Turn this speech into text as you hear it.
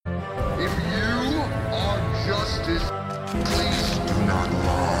Please do not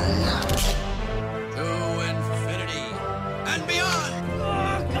lie. To infinity and beyond!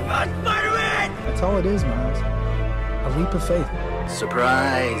 Oh, come on, Spider-Man! That's all it is, Miles. A leap of faith.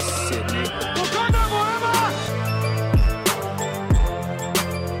 Surprise, Sydney.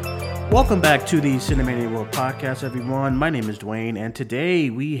 Welcome back to the Cinemania World Podcast, everyone. My name is Dwayne, and today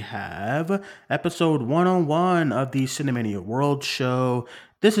we have episode 101 of the Cinemania World Show.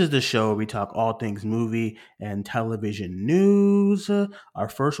 This is the show where we talk all things movie and television news. Our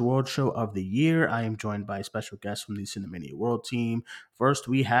first World Show of the year. I am joined by special guests from the Cinemania World team. First,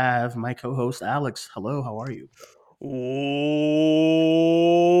 we have my co-host, Alex. Hello, how are you? What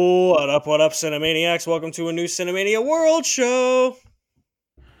up, Cinemaniacs? Welcome to a new Cinemania World Show.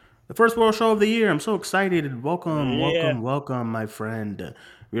 The first World Show of the year. I'm so excited. Welcome, my friend.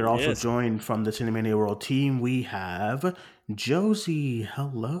 We are also joined from the Cinemania World team. We have Josie.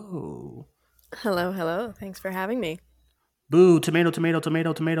 Hello. Hello. Thanks for having me. Boo, tomato.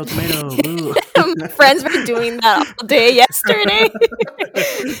 Boo. Friends were doing that all day yesterday.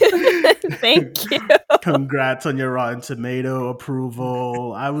 Thank you. Congrats on your Rotten Tomato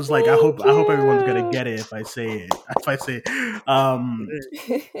approval. I was like, I hope everyone's gonna get it if I say it.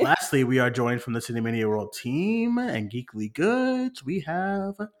 Lastly, we are joined from the Cinemania World team and Geekly Goods. We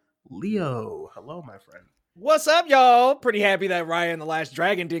have Leo. Hello, my friend. What's up, y'all? Pretty happy that Raya and the Last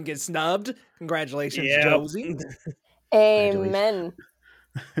Dragon didn't get snubbed. Congratulations, Josie. Amen.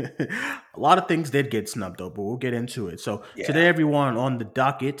 A lot of things did get snubbed though, but we'll get into it. So today, everyone, on the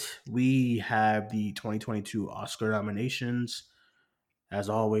docket, we have the 2022 Oscar nominations. As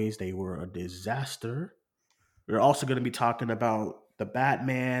always, they were a disaster. We're also going to be talking about the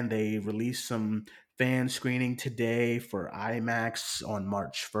Batman. They released some fan screening today for IMAX on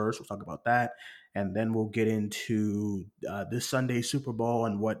March 1st. We'll talk about that. And then we'll get into this Sunday Super Bowl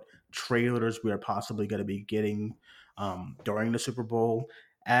and what trailers we are possibly going to be getting during the Super Bowl,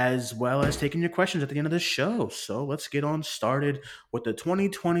 as well as taking your questions at the end of the show. So let's get on started with the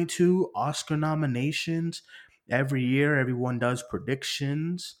 2022 Oscar nominations. Every year, everyone does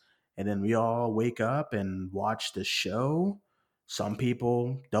predictions, and then we all wake up and watch the show. Some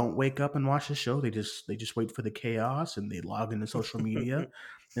people don't wake up and watch the show. They just wait for the chaos and they log into social media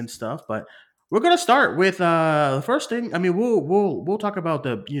and stuff. But we're gonna start with the first thing. I mean, we'll talk about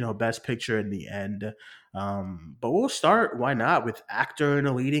the best picture in the end, but we'll start. Why not with actor in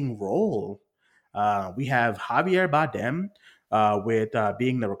a leading role? We have Javier Bardem with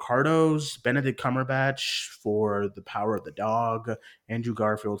being the Ricardos, Benedict Cumberbatch for The Power of the Dog, Andrew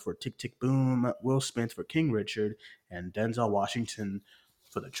Garfield for Tick Tick Boom, Will Smith for King Richard, and Denzel Washington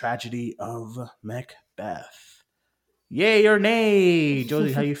for The Tragedy of Macbeth. Yay or nay?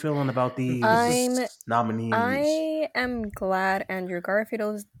 Josie, how you feeling about these nominees? I am glad Andrew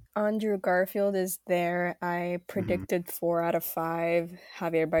Garfield is there. I predicted 4 out of 5.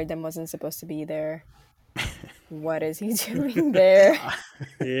 Javier Bardem wasn't supposed to be there. What is he doing there?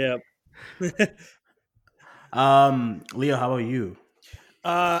 Yep. Leo, how about you?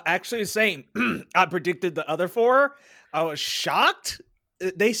 Actually, the same. I predicted the other 4. I was shocked.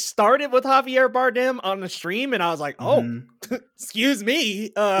 They started with Javier Bardem on the stream, and I was like, excuse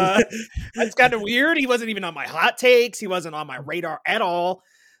me. That's kind of weird. He wasn't even on my hot takes. He wasn't on my radar at all.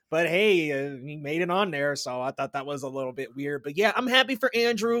 But hey, he made it on there, so I thought that was a little bit weird. But yeah, I'm happy for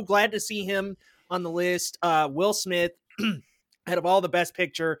Andrew. Glad to see him on the list. Will Smith, out of all the best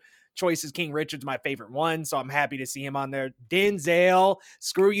picture choices, King Richard's my favorite one, so I'm happy to see him on there. Denzel,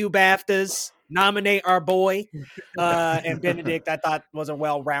 screw you BAFTAs. Nominate our boy. And Benedict, I thought was a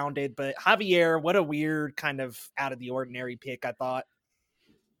well-rounded, but Javier, what a weird kind of out of the ordinary pick, I thought.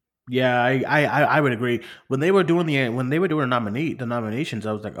 Yeah, I would agree. When they were doing the nominations,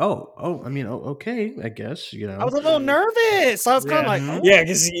 I was like, okay, I guess, I was a little nervous. I was kind of like, yeah,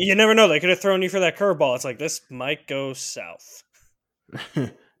 because you never know. They could have thrown you for that curveball. It's like, this might go south.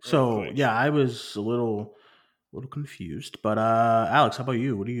 So yeah, I was a little confused. But Alex, how about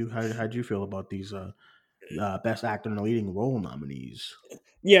you? How do you feel about these best actor in a leading role nominees?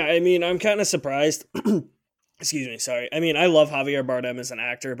 Yeah, I mean, I'm kind of surprised. Excuse me, sorry. I mean, I love Javier Bardem as an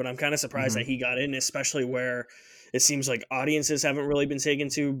actor, but I'm kind of surprised that he got in, especially where it seems like audiences haven't really been taken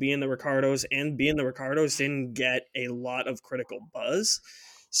to Being the Ricardos, and Being the Ricardos didn't get a lot of critical buzz.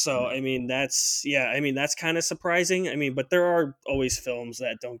 So, I mean, that's kind of surprising. I mean, but there are always films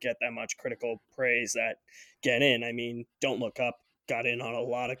that don't get that much critical praise that get in. I mean, Don't Look Up got in on a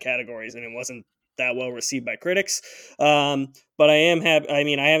lot of categories, and it wasn't that well received by critics. But I am happy. I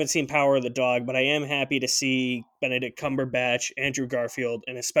mean, I haven't seen Power of the Dog, but I am happy to see Benedict Cumberbatch, Andrew Garfield,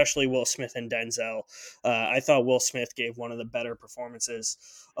 and especially Will Smith and Denzel. I thought Will Smith gave one of the better performances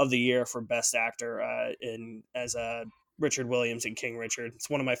of the year for Best Actor as a Richard Williams in King Richard. It's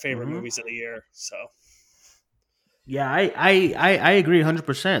one of my favorite movies of the year. So Yeah, I agree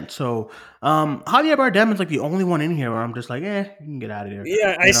 100%. So, Javier Bardem is like the only one in here where I'm just like, you can get out of here.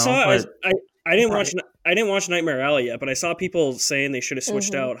 yeah, I saw. But I didn't watch. I didn't watch Nightmare Alley yet, but I saw people saying they should have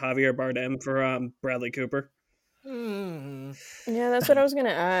switched Mhm. out Javier Bardem for Bradley Cooper. Yeah, that's what I was gonna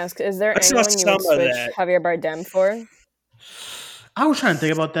ask. Is there I saw anyone you would some of switch that. Javier Bardem for? I was trying to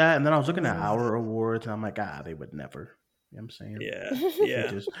think about that, and then I was looking at our awards, and I'm like, they would never. You know what I'm saying? Yeah, yeah.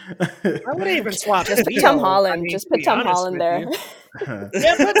 Just, I wouldn't even swap. Just put Leo, Tom Holland. I mean, Just to put be Tom honest Holland with there. you.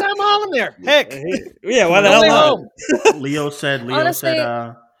 Yeah, put Tom Holland there. Heck, Yeah, why the Only hell not? home. Leo said, Honestly,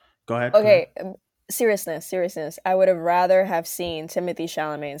 go ahead. Okay, seriousness. I would have rather have seen Timothée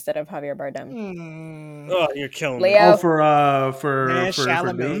Chalamet instead of Javier Bardem. Oh, you're killing me. Leo, for Man, Dune?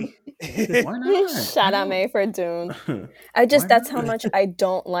 Chalamet. Why not? Chalamet for Dune. That's how much I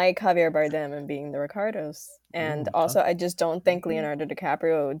don't like Javier Bardem and being the Ricardos. And also, I just don't think Leonardo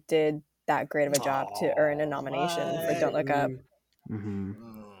DiCaprio did that great of a job to earn a nomination for Don't Look Up.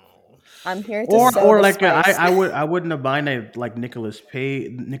 I'm here to or like spice. I wouldn't have minded like Nicolas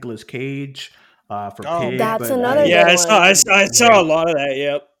Cage for Pig. That's but another Yeah, good one. I saw a lot of that.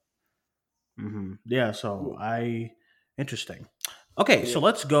 Yep. Yeah, so interesting. Okay, so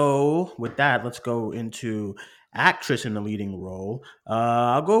let's go with that. Let's go into actress in the leading role.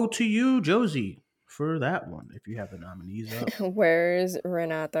 I'll go to you, Josie, for that one. If you have the nominees up. Where's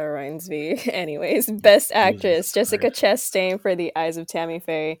Renata Reinsve? Anyways, Best Actress: Jessica Chastain for The Eyes of Tammy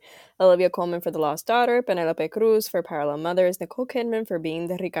Faye, Olivia Colman for The Lost Daughter, Penelope Cruz for Parallel Mothers, Nicole Kidman for Being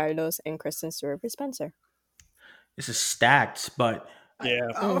the Ricardos, and Kristen Stewart for Spencer. This is stacked, but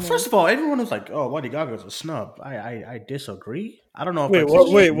yeah. First of all, everyone was like, "Oh, Lady Gaga's a snub." I disagree. I don't know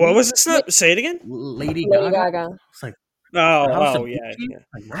if Wait, what was the snub? Say it again. Lady Gaga. Gaga. It's like, yeah. Like,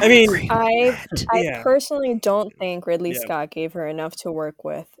 I mean, I personally don't think Ridley Scott gave her enough to work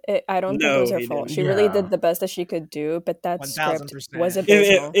with. I don't think it was her fault. She really did the best that she could do, but that 1000%. Script was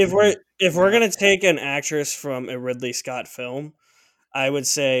abysmal. If we're gonna take an actress from a Ridley Scott film, I would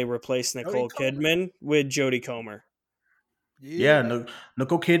say replace Nicole Kidman with Jodie Comer. Yeah,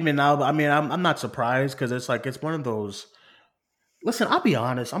 Nicole Kidman. Now, I mean, I'm not surprised because it's one of those. Listen, I'll be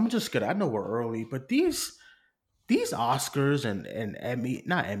honest. I'm just gonna. I know we're early, but these Oscars and Emmy,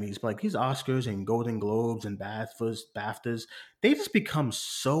 not Emmys, but like these Oscars and Golden Globes and BAFTAs, they just become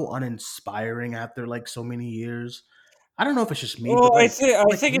so uninspiring after like so many years. I don't know if it's just me, but like,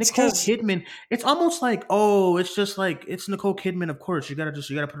 I think it's Nicole because Kidman. It's almost like, it's just like it's Nicole Kidman. Of course, you gotta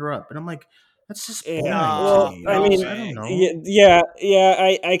put her up, and I'm like, that's just boring to me. I mean, I don't know.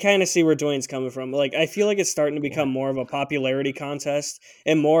 I kind of see where Dwayne's coming from. Like, I feel like it's starting to become more of a popularity contest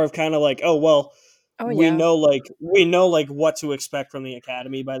and more of kind of like, we know what to expect from the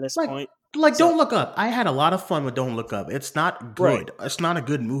Academy by this point. Like, Don't Look Up. I had a lot of fun with Don't Look Up. It's not good. It's not a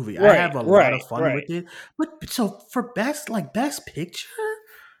good movie. I have a lot of fun with it. But so for best picture.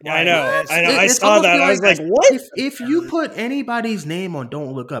 I know. I saw that. I was like, what? If you put anybody's name on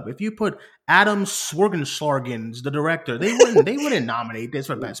Don't Look Up, if you put Adam Swergensorgens, the director, they wouldn't nominate this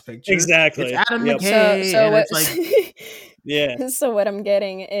for best picture. Exactly. It's Adam McKay, and it's like. Yeah. So what I'm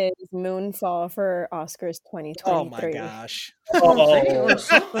getting is Moonfall for Oscars 2023. Oh my gosh.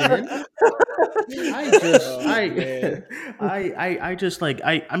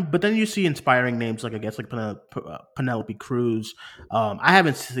 But then you see inspiring names like I guess like Penelope Cruz. I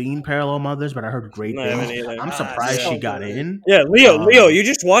haven't seen Parallel Mothers, but I heard great things. I'm surprised she got in. Yeah, Leo, you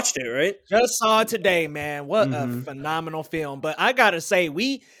just watched it, right? Just saw it today, man. What a phenomenal film. But I gotta say,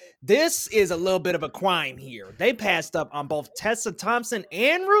 this is a little bit of a crime here. They passed up on both Tessa Thompson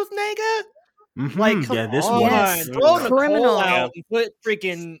and Ruth Negga. Like, come on, throw Nicole out and put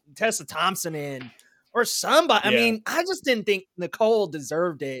freaking Tessa Thompson in or somebody. I mean, I just didn't think Nicole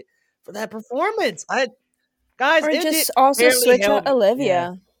deserved it for that performance. Or just also switch out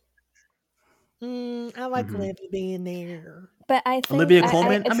Olivia. I like Olivia being there, but I think Olivia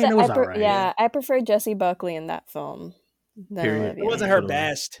Colman. I mean, it was alright. Yeah, I prefer Jessie Buckley in that film. It wasn't her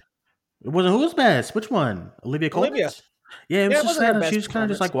best. It wasn't who's best? Which one? Olivia Colman? Yeah, it was just kind of, she was kind of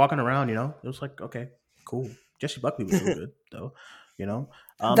just like walking around, you know? It was like, okay, cool. Jessie Buckley was really good, though, you know?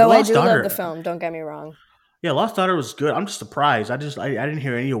 Though I do love the film, don't get me wrong. Yeah, Lost Daughter was good. I'm just surprised. I didn't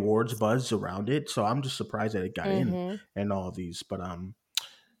hear any awards buzz around it, so I'm just surprised that it got in all of these. But,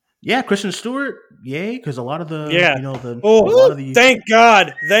 yeah, Kristen Stewart, yay, because a lot of the, thank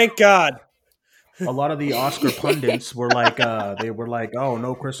God. a lot of the Oscar pundits were like, oh,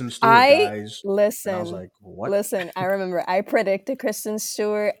 no Kristen Stewart, I guys. And I was listen. like, what? Listen, I remember I predicted Kristen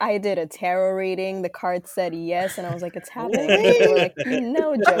Stewart. I did a tarot reading. The card said yes, and I was like, "It's happening." And they were like,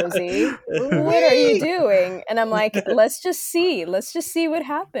 "No, Josie, what are you doing?" And I'm like, "Let's just see. Let's just see what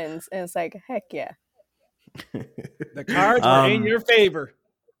happens." And it's like, heck yeah. The cards were in your favor.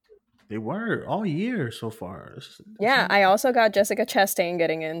 They were all year so far. Yeah, I also got Jessica Chastain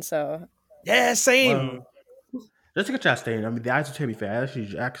getting in, so Yeah, same. Well, Jessica Chastain. I mean, the eyes of Tammy Faye. I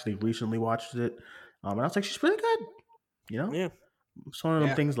actually recently watched it, and I was like, she's really good. You know, Yeah. it's one of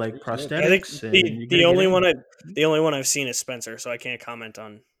them things like I think prosthetics. the only one I've seen is Spencer, so I can't comment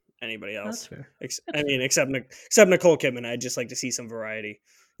on anybody else. That's fair. I mean, except Nicole Kidman. I'd just like to see some variety,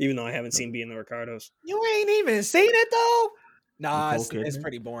 even though I haven't seen Being the Ricardos. You ain't even seen it though. Nah, Nicole it's Kidman?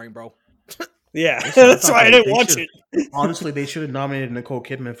 pretty boring, bro. Yeah, Listen, that's why I didn't watch should, it. Honestly, they should have nominated Nicole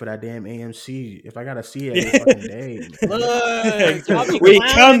Kidman for that damn AMC. If I gotta see it every fucking day, Look, y'all be We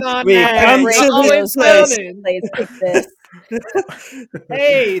clowning come- on we that. come Y'all to the always place. clowning. plays like this.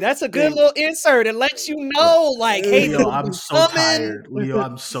 Hey, that's a good little insert. It lets you know, like, hey, Leo, this I'm is so coming. tired. Leo,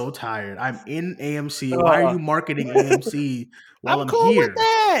 I'm so tired. I'm in AMC. Why are you marketing AMC while I'm cool here? with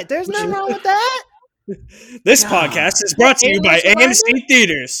that. There's nothing wrong with that. This God. podcast is brought to you by A-list AMC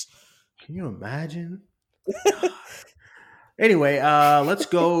Theaters. Can you imagine? Anyway, let's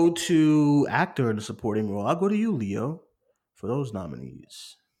go to actor in the supporting role. I'll go to you, Leo, for those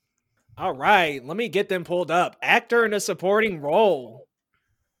nominees. All right, let me get them pulled up. Actor in a supporting role.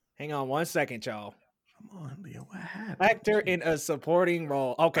 Hang on 1 second, y'all. Come on, Leo. What happened? Actor in a supporting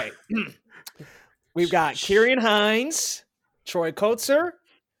role. Okay. We've got Kieran Hines, Troy Kotzer,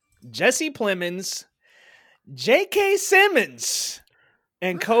 Jesse Plemons, J.K. Simmons,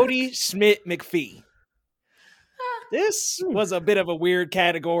 and Cody Schmidt McPhee. This was a bit of a weird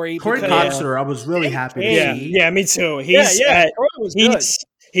category. Troy because- Kotzer, I was really happy to Yeah, see. yeah, me too. Troy was good.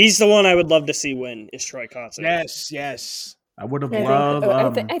 He's the one I would love to see win. Is Troy Kotzer? Yes. I would have I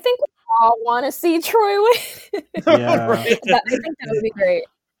loved. think we all want to see Troy win. Yeah. I think that would be great.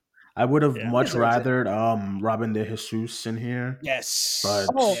 I would have Yeah, much deserves it. rathered Robin de Jesus in here. Yes. But-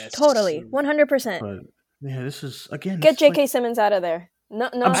 Oh, Yes. totally, 100%. But yeah, this is again. Get this is J.K. like- Simmons out of there. No,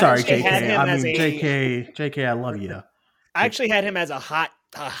 I'm sorry, actually had JK. him I as mean, a- JK. I love you. I actually had him as a hot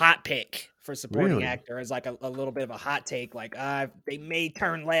pick for supporting Really? actor, as like a little bit of a hot take. Like, they may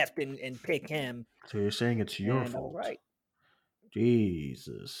turn left and pick him. So you're saying it's your And, fault, right?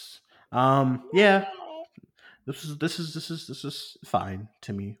 Jesus. Yeah. This is fine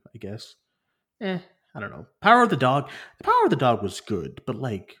to me, I guess. I don't know. Power of the Dog. Power of the Dog was good, but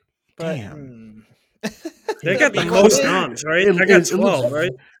like, But, damn. They got the Because most it- noms, right? it- I got it looks- 12,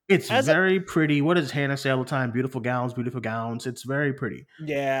 right? It's As a- very pretty. What does Hannah say all the time? Beautiful gowns, beautiful gowns. It's very pretty.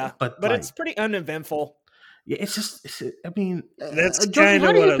 Yeah, But, but like, it's pretty uneventful. Yeah, I mean, That's Josie, kinda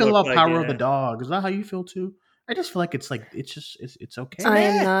how do what you it feel looked about like, Power of the yeah. Dog? Is that how you feel too? I just feel like it's okay. I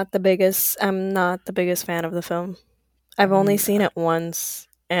am not the biggest. I'm not the biggest fan of the film. I've only seen it once,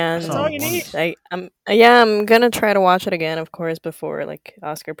 and saw it once. I'm gonna try to watch it again, of course, before like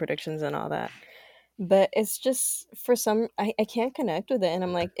Oscar predictions and all that. But it's just for some, I can't connect with it, and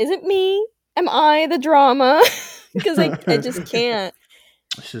I'm like, is it me? Am I the drama? Because I just can't.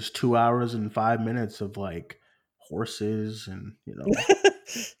 It's just 2 hours and 5 minutes of like horses and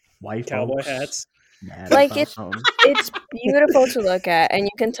white Cowboy folks hats. mad Like, about it's- something. It's beautiful to look at, and you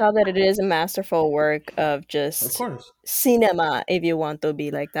can tell that it is a masterful work of Of just course. cinema, if you want to be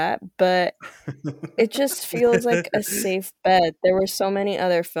like that. But it just feels like a safe bet. There were so many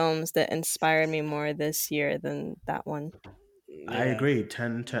other films that inspired me more this year than that one. I agree.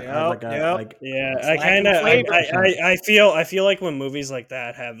 10. Yep, Like Yeah, It's I lacking kind of flavor. I feel like when movies like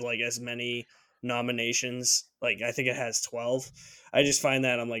that have like as many nominations, like I think it has 12. I just find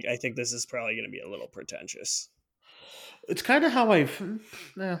that I'm like, I think this is probably going to be a little pretentious. it's kind of how I've.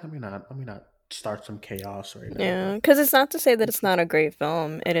 Let me not start some chaos right now. Yeah, because it's not to say that it's not a great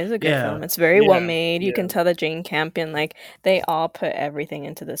film. It is a good Yeah. film. It's very Yeah, well made. You yeah. can tell that Jane Campion, like, they all put everything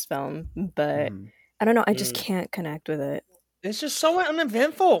into this film. But Mhm. I don't know. I just can't connect with it. It's just so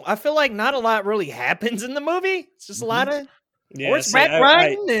uneventful. I feel like not a lot really happens in the movie. It's just a lot of Yeah, horseback see,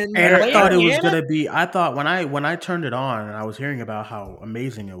 riding and And I playing thought it was piano. gonna be. I thought when I turned it on and I was hearing about how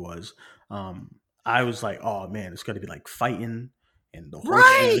amazing it was, I was like, oh man, it's gonna be like fighting and the horses.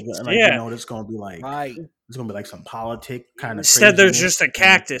 Right! Are gonna, like, Yeah. it's gonna be like Right. it's gonna be like some politic kind of. Instead, there's just a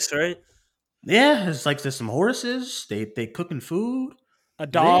cactus, right? Yeah, it's like there's some horses. They cooking food. A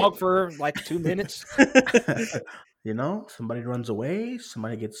dog for like 2 minutes. Somebody runs away.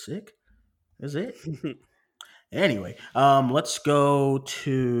 Somebody gets sick. That's it. Anyway, let's go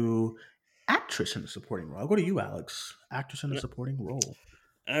to actress in a supporting role. I'll go to you, Alex. Actress in a supporting role.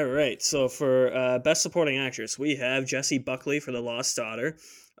 All right. So for best supporting actress, we have Jessie Buckley for The Lost Daughter,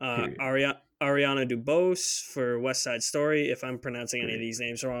 Ariana DeBose for West Side Story. If I'm pronouncing any of these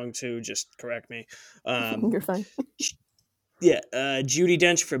names wrong, too, just correct me. You're fine. Yeah, Judi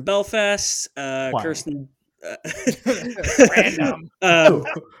Dench for Belfast, Wow. Kirsten. Random.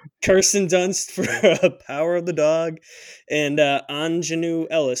 Kirsten Dunst for Power of the Dog, and Anjanou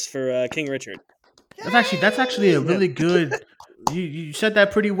Ellis for King Richard. That's actually a really good. You said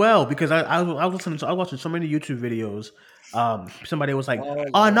that pretty well because I was watching so many YouTube videos. Somebody was like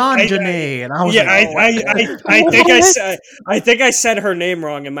Ananjane, and I was I think I said her name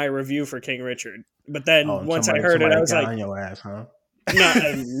wrong in my review for King Richard, but then once I heard it, I was like, on your ass, huh? No,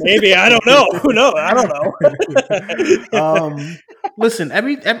 maybe I don't know. No, I don't know. Listen,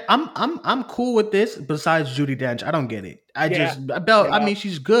 I'm cool with this. Besides Judi Dench, I don't get it. I mean,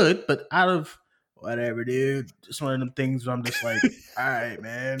 she's good, but out of whatever, dude, it's one of them things where I'm just like, all right,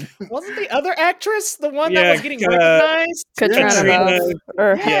 man. Wasn't the other actress the one that was getting recognized? Katrina.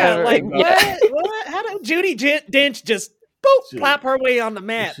 What? How did Judi Dench just clap her way on the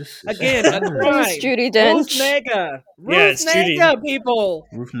map again? Judi Dench. Ruth Negga, people.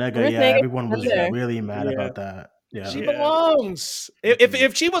 Ruth Negga. Yeah, everyone was really mad about that. Yeah, she belongs.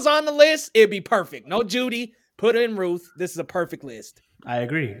 If she was on the list, it'd be perfect. No Judy, put in Ruth. This is a perfect list. I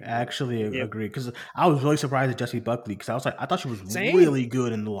agree. I actually agree because I was really surprised at Jessie Buckley because I thought she was really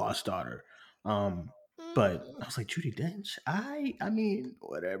good in The Lost Daughter. But I was like, Judi Dench. I mean,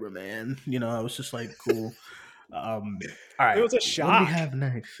 whatever, man. You know, I was just like, cool. All right. It was a shock.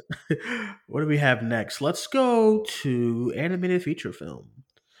 What do we have next? Let's go to animated feature film.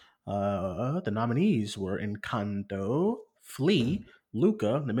 The nominees were Encanto, Flea,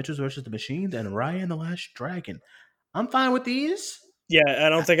 Luca, The Mitchells vs. the Machines, and Raya and the Last Dragon. I'm fine with these. Yeah, I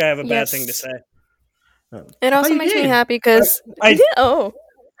don't think I have a bad thing to say. It also makes me happy because no,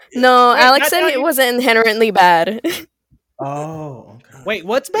 Alex said it wasn't inherently bad. Oh, okay. Wait,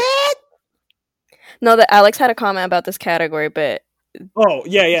 what's bad? No, that Alex had a comment about this category, but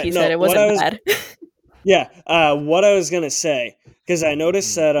he said it wasn't bad. What I was gonna say, because I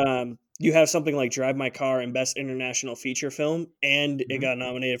noticed that you have something like Drive My Car in Best International Feature Film, and it got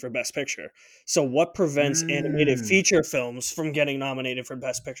nominated for Best Picture. So what prevents animated feature films from getting nominated for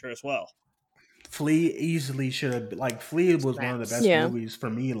Best Picture as well? Flea easily should have. Like, Flea was one of the best movies for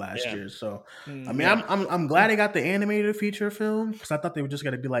me last year. So I mean, I'm glad I got the animated feature film because I thought they were just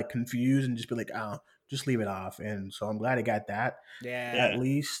gonna be like confused and just be like, oh, just leave it off. And so I'm glad I got that. At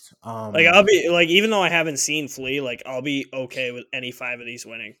least. Like, I'll be like, even though I haven't seen Flea, like I'll be okay with any 5 of these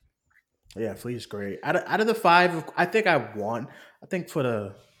winning. Yeah, Flea's great. Out of the 5, I think I want. I think for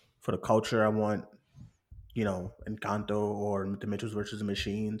the culture, I want, Encanto or The Mitchells vs. the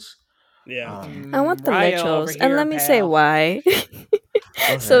Machines. Yeah, I want the Mitchells, and let me say why.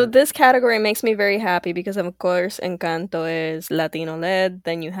 So this category makes me very happy because, of course, Encanto is Latino led.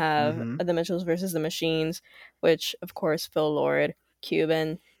 Then you have The Mitchells vs. the Machines, which, of course, Phil Lord,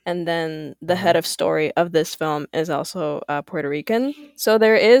 Cuban. And then the head of story of this film is also Puerto Rican. So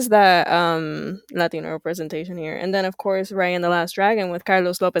there is that Latino representation here. And then, of course, Raya and the Last Dragon with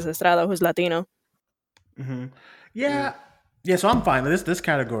Carlos Lopez Estrada, who's Latino. Yeah. Yeah, so I'm fine. This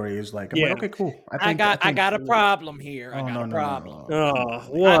category is like, I'm like, okay, cool. I got a problem here. I got a problem.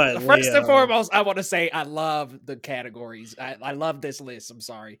 What? First and foremost, I want to say I love the categories. I love this list. I'm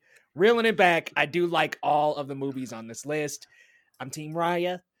sorry. Reeling it back, I do like all of the movies on this list. I'm Team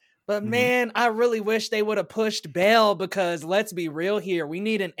Raya. But man, I really wish they would have pushed Belle because let's be real here. We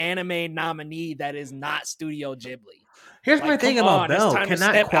need an anime nominee that is not Studio Ghibli. Here's my thing about Belle. Can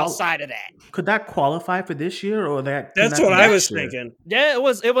that step outside of that? Could that qualify for this year or that? That's what I was thinking. Yeah, it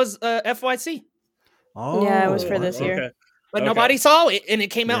was FYC. Oh, yeah, it was for this year. Okay. But nobody saw it, and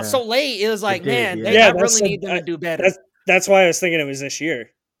it came out so late. It was like, I really need them to do better. That's why I was thinking it was this year.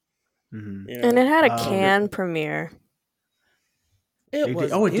 And it had a Cannes premiere. It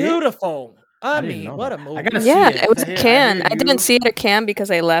was beautiful. I mean, what a movie! It was a Cannes. I didn't see it at Cannes because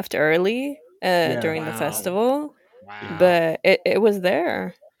I left early during the festival. Wow. But it was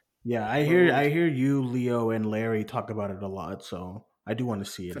there. Yeah, I hear you, Leo, and Larry talk about it a lot, so I do want to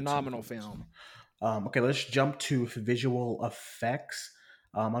see it. Phenomenal film. Okay, let's jump to visual effects.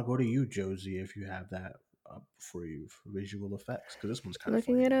 I'll go to you, Josie, if you have that up for you for visual effects, because this one's kind of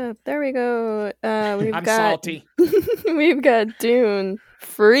looking it up. There we go. I'm salty. We've got Dune,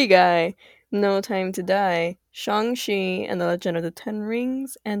 Free Guy, No Time to Die, Shang-Chi and the Legend of the Ten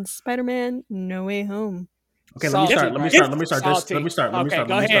Rings, and Spider-Man: No Way Home. Okay, let me start.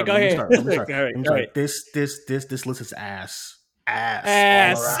 Go ahead. This list is ass.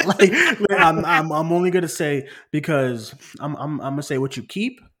 ass all Ass. around. I'm only gonna say because I'm gonna say what you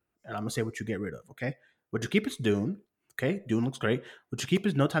keep and I'm gonna say what you get rid of. Okay, what you keep is Dune. Okay, Dune looks great. What you keep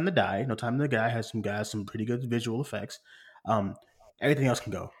is No Time to Die. No Time to Die has some pretty good visual effects. Um, Everything else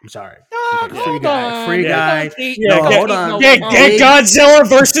can go. I'm sorry. Dog, Okay, hold on. free We gonna guy. keep, Yeah, we No, gonna hold keep on. no way Get home. Godzilla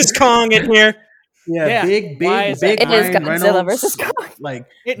versus Kong in here. Yeah, Yeah. Why is that? big It is Ryan Godzilla versus Reynolds. Kong. Like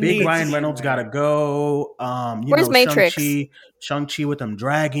It big needs Ryan to be in Reynolds there. gotta go. Where's Matrix? Shang Chi with them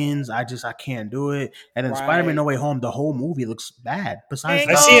dragons. I can't do it. And then Spider Man Right. No Way Home. The whole movie looks bad. Besides Can't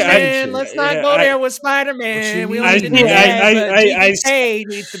the go, Doctor man. shit. Let's not go there with Spider Man. We only mean, did man? that, but GDK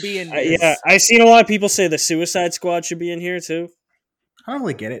needs to be in this. Yeah, I've seen a lot of people say the Suicide Squad should be in here too. I don't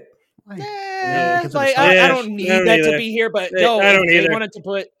really get it. Like, Yeah, because of the like Star I Wars? don't need that to be here, but yo, I don't if they either.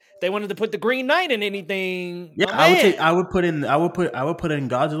 wanted to put the Green Knight in anything. Yeah, my man. I would put in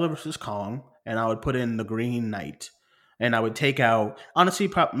Godzilla versus Kong, and I would put in the Green Knight, and I would take out honestly.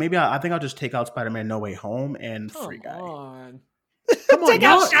 I think I'll just take out Spider Man No Way Home and Free Guy. Come on, Take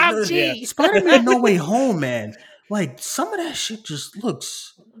out Shang-Chi. Spider Man No Way Home, man. Like some of that shit just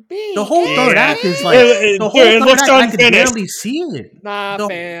looks. Big The whole third ass. act is like It the whole third looks act. I can unfinished. barely see it. Nah, The whole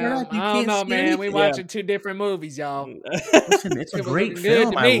fam. third act, you I don't can't know, see man. We anything. watching two different movies, y'all. Listen, it's a It was great looking good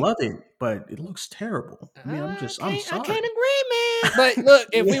film. to I me. love it, but it looks terrible. I mean, I'm I sorry. can't agree, man. But look,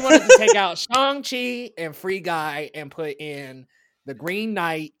 if we wanted to take out Shang-Chi and Free Guy and put in the Green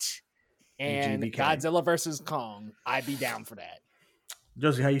Knight and GBK. Godzilla versus Kong, I'd be down for that.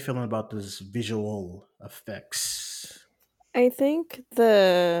 Josie, how you feeling about this visual effects? I think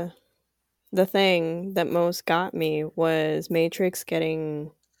the thing that most got me was Matrix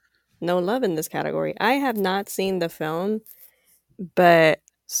getting no love in this category. I have not seen the film, but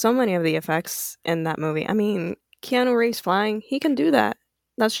so many of the effects in that movie. I mean, Keanu Reeves flying, he can do that.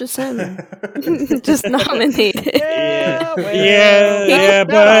 That's just him. Just nominated. Yeah, well,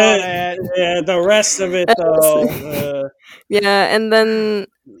 but the rest of it though. Yeah, and then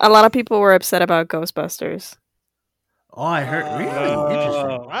a lot of people were upset about Ghostbusters. Oh, I heard. Really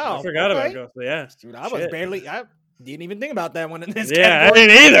interesting. Wow, I forgot okay. about Ghost. Yeah, Dude, I didn't even think about that one in this Yeah, I category.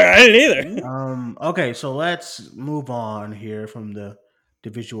 didn't either. Okay, so let's move on here from the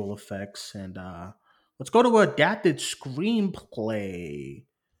visual effects and let's go to adapted screenplay.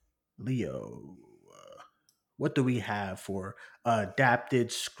 Leo, what do we have for adapted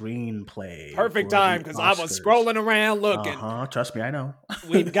screenplay? Perfect for time the because I was Oscars? scrolling around looking. Trust me, I know.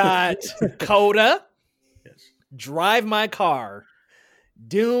 We've got Coda, Yes. Drive My Car,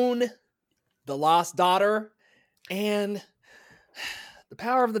 Dune, The Lost Daughter, and The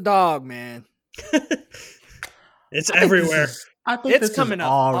Power of the Dog, man. It's everywhere. I think It's this coming is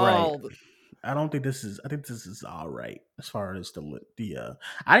up. all right. I think this is all right as far as the.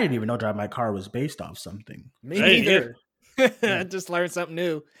 I didn't even know Drive My Car was based off something. Me Right, neither. I just learned something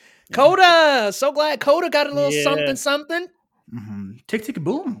new. Coda. So glad Coda got a little something. Mm-hmm. Tick Tick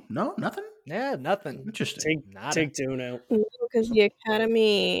Boom. No, nothing. Yeah, nothing. Interesting. Take Dune out. No, because the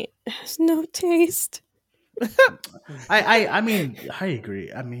Academy has no taste. I mean, I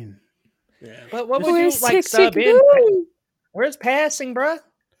agree. I mean, Yeah. But what would you Where's like Tick sub Tick in? Boom? Where's Passing, bruh?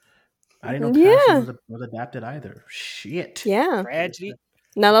 I didn't know Yeah. Passing was adapted either. Shit. Yeah, Tragedy.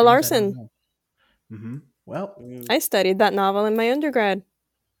 Nella Larson. Mm-hmm. Well, I studied that novel in my undergrad.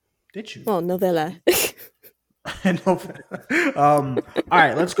 did you? Well, novella. No. All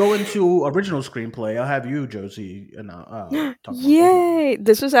right, let's go into original screenplay. I'll have you, Josie, and talk about Yay!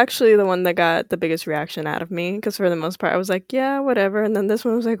 This was actually the one that got the biggest reaction out of me because for the most part I was like, yeah, whatever. And then this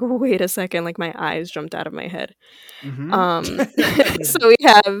one was like, wait a second, like my eyes jumped out of my head. Mhm. So we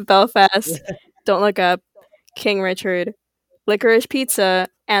have Belfast, Don't Look Up, King Richard, Licorice Pizza,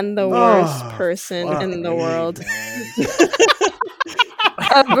 and the worst person in the world.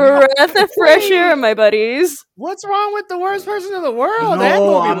 A breath of fresh air, my buddies. What's wrong with the worst person in the world? No, That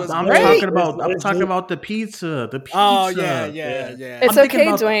movie was I'm great. talking about the pizza. The pizza. Oh yeah. It's I'm thinking okay,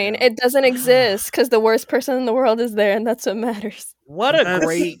 about- Dwayne. It doesn't exist because the worst person in the world is there, and that's what matters. What a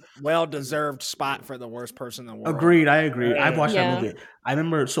great, well-deserved spot for the worst person in the world. Agreed. I agree. I watched Yeah. that movie. I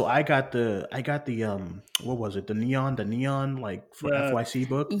remember. So I got the what was it? The neon like for FYC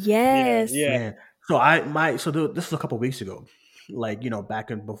book. Yes. Yeah. Man. This was a couple weeks ago. Like,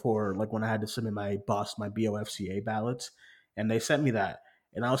 back in before, like when I had to submit my BOFCA ballots, and they sent me that,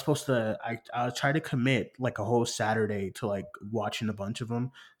 and I was supposed to, I tried to commit like a whole Saturday to like watching a bunch of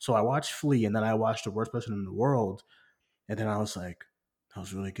them. So I watched Flea, and then I watched The Worst Person in the World, and then I was like, that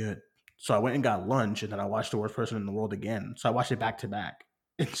was really good. So I went and got lunch, and then I watched The Worst Person in the World again. So I watched it back to back.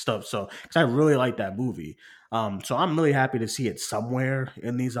 and stuff. So, because I really like that movie. So I'm really happy to see it somewhere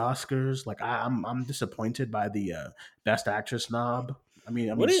in these Oscars. Like I'm disappointed by the Best Actress snub.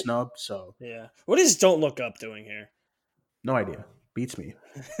 What is snub. So yeah? What is Don't Look Up doing here? no idea. Beats me.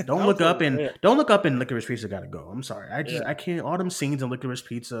 Don't look up and Licorice Pizza gotta go. I'm sorry. I can't. All them scenes in Licorice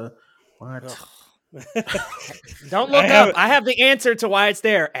Pizza. What? Don't look up. I have the answer to why it's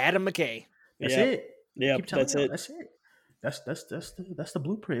there. Adam McKay. That's it. Yeah, That's it. That's the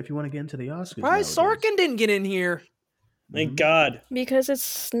blueprint if you want to get into the Oscars. Why Sorkin didn't get in here? Thank God. Because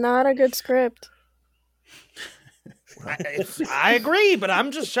it's not a good script. I agree, but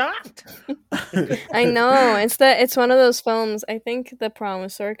I'm just shocked. I know. It's one of those films. I think the problem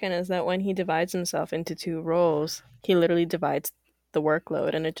with Sorkin is that when he divides himself into two roles, he literally divides the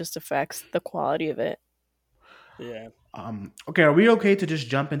workload, and it just affects the quality of it. Yeah. Okay, are we okay to just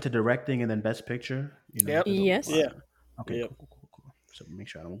jump into directing and then Best Picture? Yep. Yes. Yeah. Okay. Yep. Cool. So make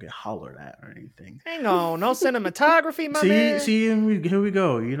sure I don't get hollered at or anything. Hang on, no cinematography, my man. See, here we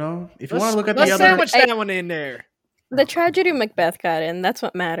go. You know, if you want to look at let's the other, sandwich that one in there. The tragedy Macbeth got in. That's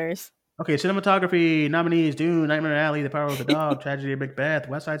what matters. Okay, cinematography nominees: Dune, Nightmare Alley, The Power of the Dog, Tragedy of Macbeth,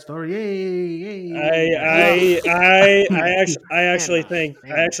 West Side Story. Yay! I actually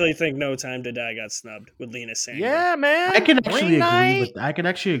think No Time to Die got snubbed with Lena Sanger. Yeah, man. I can actually Green agree Knight. with. I can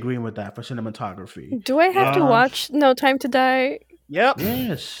actually agree with that for cinematography. Do I have to watch No Time to Die? Yep.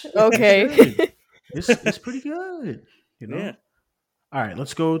 Yes. Okay. It's pretty good. You know. Yeah. All right,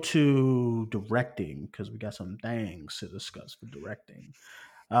 let's go to directing because we got some things to discuss for directing.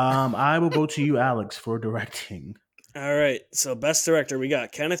 I will go to you, Alex, for directing. All right. So best director, we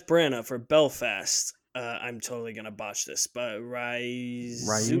got Kenneth Branagh for Belfast. I'm totally gonna botch this, but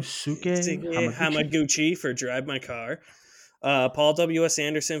Ryusuke Hamaguchi for Drive My Car. Paul W.S.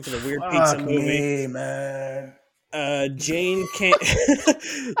 Anderson for the Weird Pizza movie. Man. Jane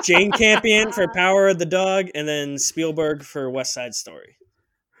Campion for Power of the Dog, and then Spielberg for West Side Story.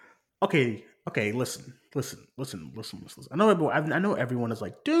 Okay. Listen. I know everyone is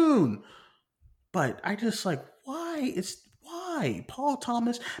like Dune, but I just like why Paul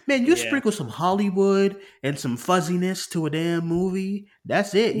Thomas? Man, you sprinkle some Hollywood and some fuzziness to a damn movie.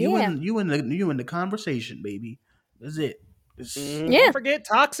 That's it. Yeah. You in the conversation, baby. That's it. Don't forget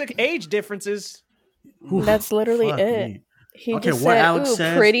toxic age differences. That's literally it. Me. He Okay, just what said, Alex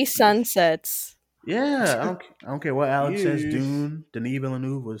says- pretty sunsets. Yeah, I don't care what Alex says. Dune, Denis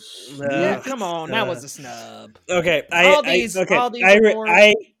Villeneuve was. Yeah, come on, that was a snub. Okay, All these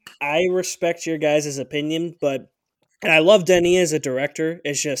I respect your guys' opinion, but and I love Denis as a director.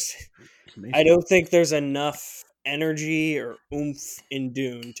 It's just I don't think there's enough energy or oomph in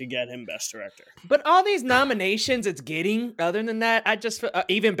Dune to get him Best Director. But all these nominations it's getting, other than that, I just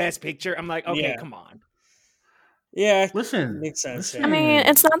even Best Picture, I'm like, okay, come on. Yeah, listen, makes sense. I mean,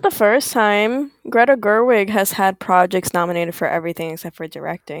 it's not the first time. Greta Gerwig has had projects nominated for everything except for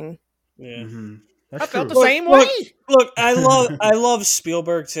directing. Yeah. Mm-hmm. I felt the same way. Look, I love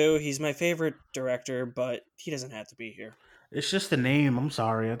Spielberg too. He's my favorite director, but he doesn't have to be here. It's just the name. I'm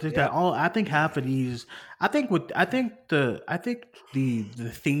sorry. I think I think half of these. I think the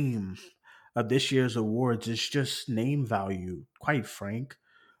theme of this year's awards is just name value. Quite frank.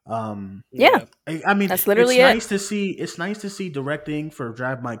 Yeah. I mean, that's literally Nice to see. It's nice to see directing for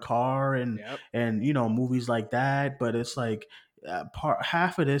Drive My Car and movies like that. But it's like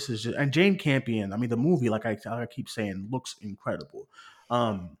half of this is just and Jane Campion. I mean, the movie, like I keep saying, looks incredible.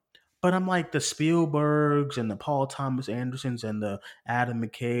 But I'm like the Spielbergs and the Paul Thomas Andersons and the Adam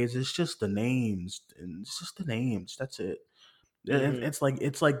McKays. It's just the names, and it's just the names. That's it. Mm-hmm.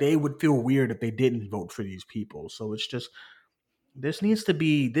 It's like they would feel weird if they didn't vote for these people. So it's just. And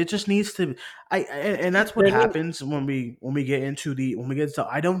that's what happens when we get into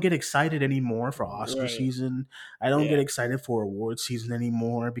I don't get excited anymore for Oscar season. I don't get excited for award season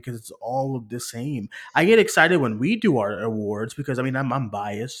anymore because it's all of the same. I get excited when we do our awards because I mean I'm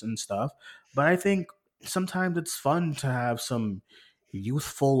biased and stuff, but I think sometimes it's fun to have some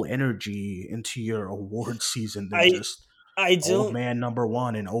youthful energy into your award season than old man number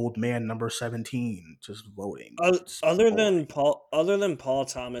 1 and old man number 17 just voting. Other than Paul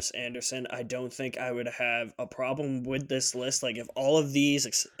Thomas Anderson, I don't think I would have a problem with this list. Like if all of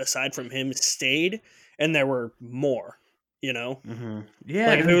these, aside from him, stayed and there were more, you know? Mm-hmm. Yeah,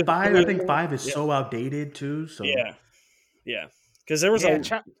 like and I think 5 is so outdated too. So yeah, because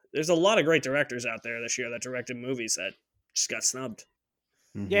there's a lot of great directors out there this year that directed movies that just got snubbed.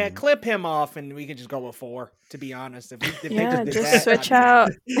 Mm-hmm. Yeah, clip him off, and we can just go with 4. To be honest, if they just switch out.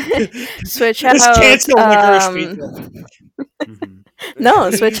 Switch out. Cancel Licorice Pizza.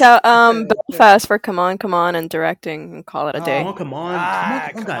 No, switch out. Belfast for Come On, and directing and call it a Oh, day. Come on,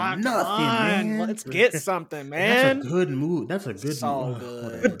 got nothing, man. Let's get something, And man. that's a good move. That's a good So move.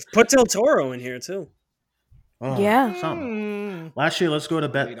 good. Whatever. Put Del Toro in here too. Oh, Yeah. something. Last year, let's go to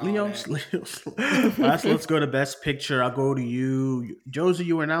best. Leo's. Let's go to best picture. I'll go to you, Josie.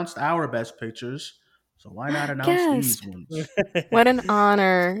 You announced our best pictures, so why not announce Yes. these ones? What an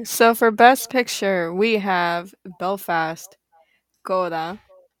honor. So for Best Picture, we have Belfast, Coda,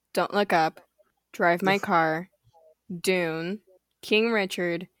 Don't Look Up, Drive My Car, Dune, King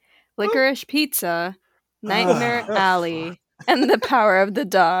Richard, Licorice Pizza, Nightmare Alley, and The Power of the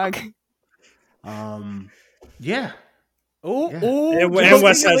Dog. Yeah. Ooh, Yeah. And Josie,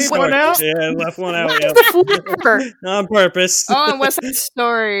 West you Side leave Story. one out? Yeah, left one out. What Yep. is the floor? On purpose. Oh, and West Side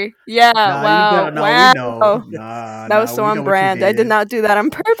Story. Yeah, Nah, wow. you got no. wow. We know. Nah, That was so we on know what you brand. I did not do that on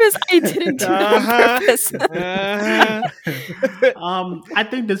purpose. I didn't do that on purpose. I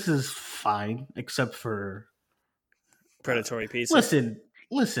think this is fine, except for Predatory Pizza.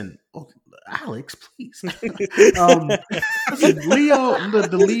 Listen, oh, Alex, please. Listen, Leo,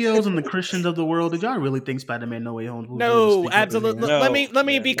 the Leos and the Christians of the world. Did y'all really think Spider-Man: No Way Home? Was No, going to absolutely. No. Let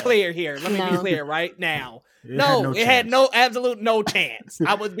me be No. clear here. Let me be No. clear right now. It No, it had chance. absolute no chance.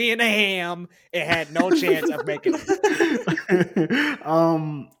 I was being a ham. It had no chance of making it.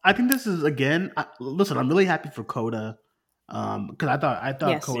 I think this is again. Listen, I'm really happy for Coda. Because I thought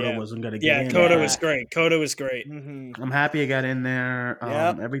Yes. Coda wasn't gonna get Yeah, in. Coda but was great. Coda was great. Mm-hmm. I'm happy it got in there.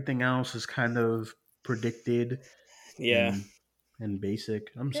 Yep. Everything else is kind of predicted. Yeah. And basic.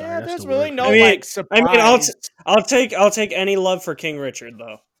 I'm sorry. Yeah, That's there's the really word. no I mean- like surprise. I'll take any love for King Richard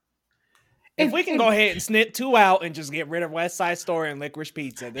though. If we can go ahead and snip 2 out and just get rid of West Side Story and Licorice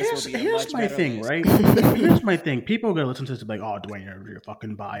Pizza, this will be a Here's much my better thing, list. right? Here's my thing. People are gonna listen to this and be like, "Oh, Dwayne, you're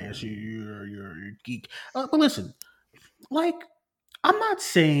fucking biased. You're a geek." But listen, like, I'm not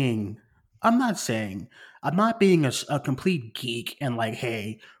saying, I'm not being a complete geek and like,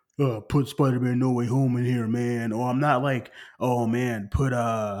 hey, put Spider-Man No Way Home in here, man. Or I'm not like, oh man, put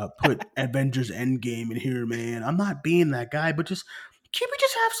Avengers Endgame in here, man. I'm not being that guy, but just can we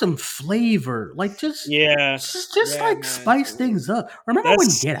just have some flavor? Like just Yeah. just Yeah, like man. spice things up. Remember when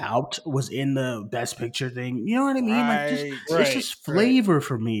That's- Get Out was in the Best Picture thing? You know what I mean? Like just Right. it's Right, just flavor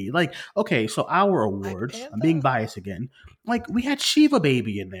for me. Like, okay, so our awards, I'm being Panther. biased again. Like we had Shiva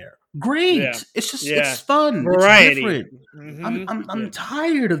Baby in there. Great. Yeah. It's just Yeah. it's fun. Variety. It's different. Mhm. I'm Yeah.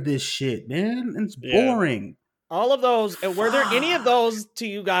 tired of this shit, man. It's Yeah. boring. All of those, and were there any of those to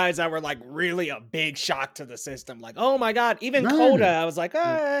you guys that were like really a big shock to the system? Like, oh my god, even None. Coda, I was like,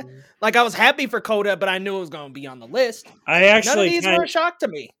 like I was happy for Coda, but I knew it was going to be on the list. I None of actually these were a shock to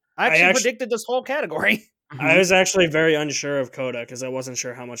me. I actually predicted this whole category. I was actually very unsure of Coda because I wasn't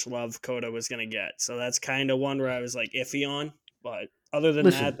sure how much love Coda was going to get. So that's kind of one where I was like iffy on. But other than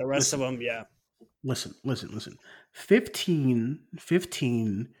that, the rest of them, yeah. Listen. 15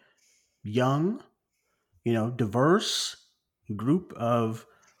 young, diverse group of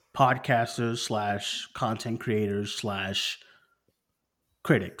podcasters slash content creators slash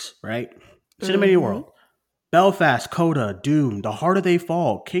critics, right? Cinemania World. Belfast, Coda, Doom, The Harder They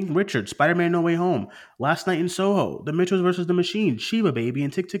Fall, King Richard, Spider-Man No Way Home, Last Night in Soho, The Mitchells vs. the Machine, Shiva Baby,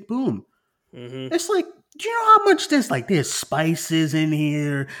 and Tick Tick Boom. Mm-hmm. It's like, do you know how much there's spices in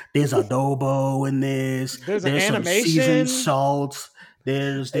here? There's adobo in this. There's some animation. seasoned salts.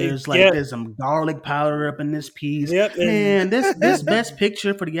 There's some garlic powder up in this piece. Yep, Man, this best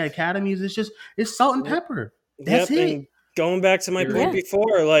picture for the Academies is it's salt and pepper. That's it. And going back to my Yeah. point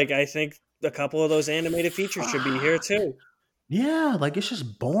before, like I think a couple of those animated features should be here too. Yeah, like it's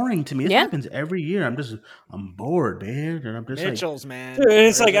just boring to me. It happens every year. I'm bored, man, and I'm just Mitchell's, man. Dude,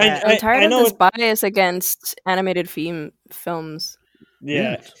 it's like I'm tired know of this bias against animated films.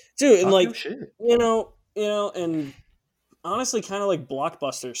 Yeah, dude, and like you know, and honestly, kind of like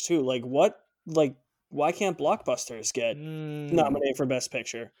blockbusters too. Like why can't blockbusters get nominated for Best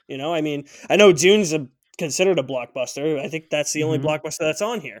Picture? I mean, I know Dune's considered a blockbuster. I think that's the only blockbuster that's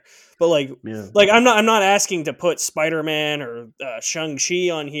on here. But I'm not asking to put Spider-Man or Shang-Chi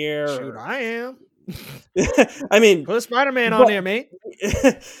on here. Shoot, I am. I mean, put Spider-Man on there, mate.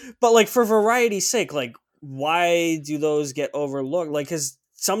 But like for variety's sake, like why do those get overlooked? Like, because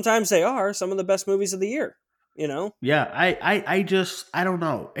sometimes they are some of the best movies of the year. Yeah, I don't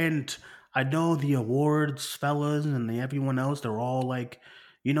know. And I know the awards fellas and everyone else, they're all like,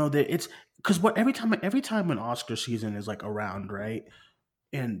 it's because every time an Oscar season is like around, right?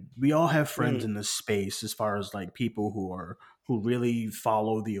 And we all have friends in this space as far as like people who really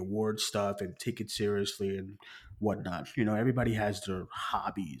follow the award stuff and take it seriously and whatnot. Everybody has their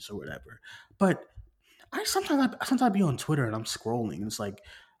hobbies or whatever. But sometimes I be on Twitter and I'm scrolling and it's like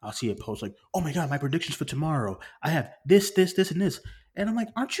I'll see a post like, "Oh my god, my predictions for tomorrow. I have this, this, this, and this." And I'm like,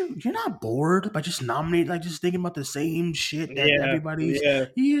 "Aren't you? You're not bored by just nominating, like just thinking about the same shit that Yeah, everybody's. yeah,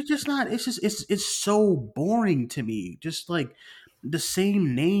 You're just not. It's just it's so boring to me. Just like the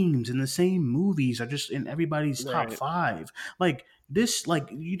same names and the same movies are just in everybody's top right. five. Like this, like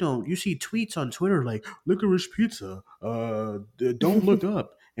you see tweets on Twitter like Licorice Pizza, Don't Look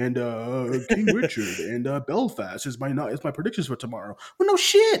Up, and King Richard and Belfast is my predictions for tomorrow. Well, no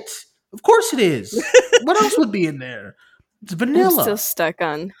shit. Of course it is. What else would be in there? It's I'm still vanilla. stuck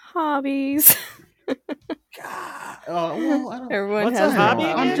on hobbies. God. Well, I don't. Everyone What's a has I don't their hobby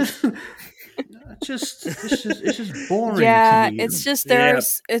know. I'm again? love. just. It's just boring to Yeah, me. it's just Yeah,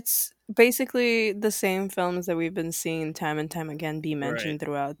 it's basically the same films that we've been seeing time and time again be right. mentioned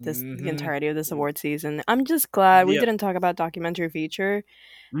throughout the Mm-hmm. entirety of this award season. I'm just glad we Yep. didn't talk about documentary feature,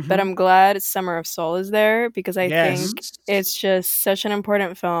 but Mm-hmm. I'm glad Summer of Soul is there because I Yes. think it's just such an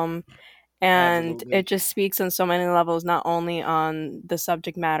important film and Absolutely. it just speaks on so many levels, not only on the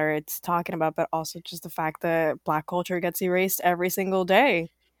subject matter it's talking about, but also just the fact that Black culture gets erased every single day.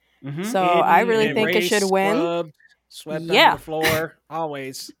 Mm-hmm. So I Hidden, really It, think it should erased, win. scrubbed, swept under Yeah, the floor.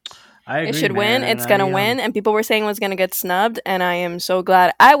 Always. I it agree, should win. man. And It's gonna win, and people were saying it was gonna get snubbed, and I am so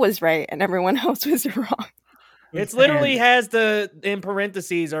glad I was right and everyone else was wrong. It's literally and has the in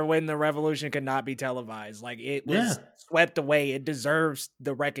parentheses or when the revolution could not be televised. Like it yeah. was swept away. It deserves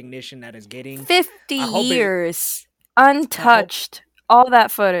the recognition that it's getting. 50 I hope it. years I hope untouched. All that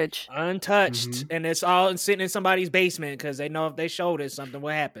footage. untouched, Mm-hmm. and it's all sitting in somebody's basement because they know if they showed it, something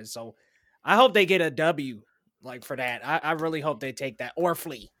will happen. So I hope they get a W like for that. I really hope they take that or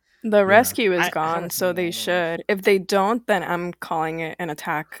flee. The Yeah. rescue is I gone, don't so know. they should. If they don't, then I'm calling it an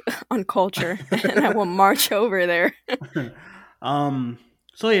attack on culture, and I will march over there. um.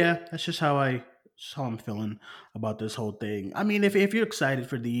 So yeah, that's how I'm feeling about this whole thing. I mean, if you're excited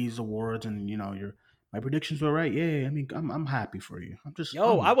for these awards and your my predictions were right, yeah. I mean, I'm happy for you.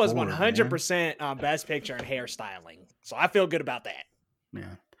 Yo, I I'm was bored, man. 100% on Best Picture and hairstyling, so I feel good about that.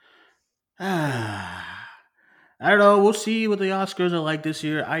 Yeah. I don't know. We'll see what the Oscars are like this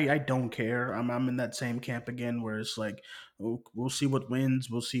year. I don't care. I'm in that same camp again, where it's like we'll see what wins,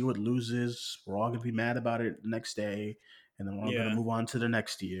 we'll see what loses. We're all gonna be mad about it the next day, and then we're all gonna yeah. move on to the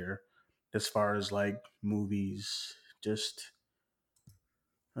next year. As far as like movies, just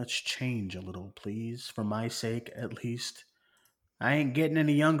let's change a little, please, for my sake at least. I ain't getting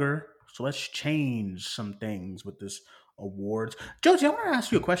any younger, so let's change some things with this awards. Josie, I want to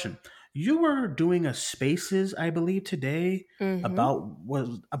ask you a question. You were doing a Spaces, I believe, today Hmm.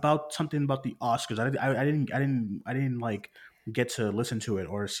 about something about the Oscars. I didn't like get to listen to it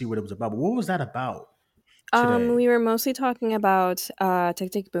or see what it was about. But what was that about today? We were mostly talking about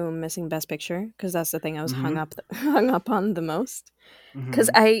Tick Tick Boom missing Best Picture because that's the thing I was hung Mm-hmm. up hung up on the most. Because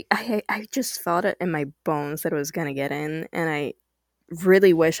Mm-hmm. I just felt it in my bones that it was gonna get in, and I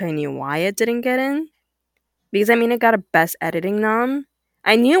really wish I knew why it didn't get in. Because I mean, it got a Best Editing nom.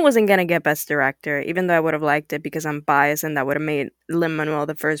 I knew it wasn't gonna get Best Director, even though I would have liked it because I'm biased, and that would have made Lin Manuel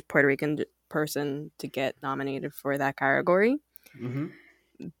the first Puerto Rican person to get nominated for that category. Mm-hmm.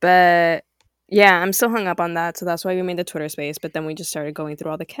 But yeah, I'm still hung up on that, so that's why we made the Twitter space. But then we just started going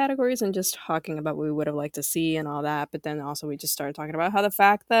through all the categories and just talking about what we would have liked to see and all that. But then also we just started talking about how the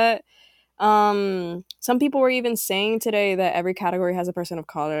fact that some people were even saying today that every category has a person of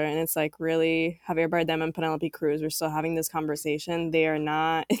color, and it's like, really, Javier Bardem and Penelope Cruz, we're still having this conversation. They are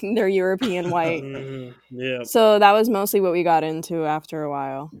not. They're European white. Yeah. So that was mostly what we got into after a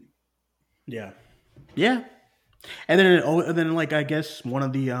while. Yeah. Yeah. And then like I guess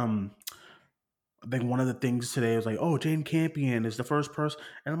I think one of the things today was like, oh, Jane Campion is the first person,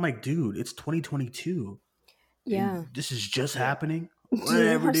 and I'm like, dude, it's 2022, Yeah. and this is just Yeah. happening. Do you know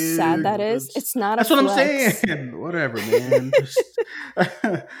Whatever, how sad that dude. is? It's not a That's what I'm flex. saying. Whatever, man. Just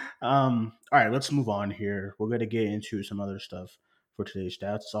All right, let's move on here. We're gonna get into some other stuff for today's.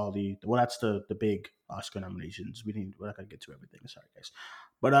 That's all that's the big Oscar nominations. We're not gonna get to everything. Sorry, guys.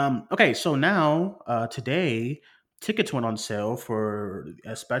 But okay, so now today tickets went on sale for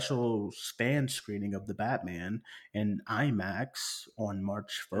a special fan screening of the Batman in IMAX on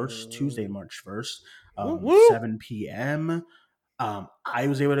March 1st, Tuesday, March 1st, Woo woo. 7 p.m. I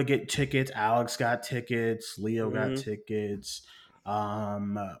was able to get tickets. Alex got tickets. Leo got Mm-hmm. tickets.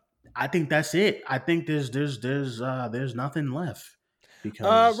 Um, I think that's it. I think there's nothing left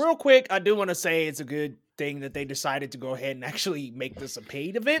because Real quick, I do want to say it's a good thing that they decided to go ahead and actually make this a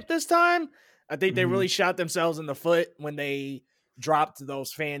paid event this time. I think they really Mhm. shot themselves in the foot when they dropped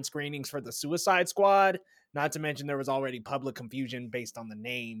those fan screenings for the Suicide Squad. Not to mention there was already public confusion based on the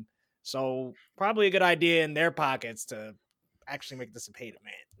name. So probably a good idea in their pockets to actually make this a pay to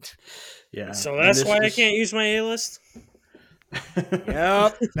man. Yeah. So and that's why I can't use my A list.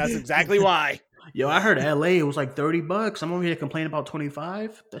 Yep, that's exactly why. Yo, I heard LA it was like $30. I'm over here complaining about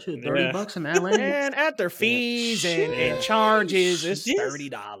 25. That shit Yeah. $30 in LA. And after fees and Shit. charges, it's Yes.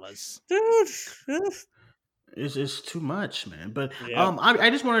 $30. Dude. It's too much, man. But Yeah. I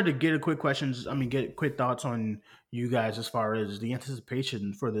just wanted to get a quick questions. I mean, get quick thoughts on you guys as far as the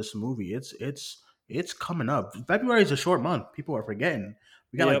anticipation for this movie. It's coming up. February is a short month. People are forgetting.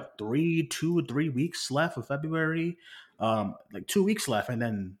 We got like 2 or 3 weeks left of February. Like 2 weeks left, and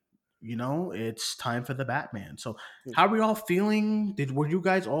then it's time for the Batman. So, how are we all feeling? Were you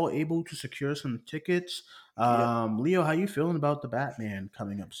guys all able to secure some tickets? Leo, how you feeling about the Batman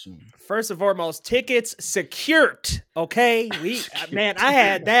coming up soon? First and foremost, tickets secured. Okay, man, I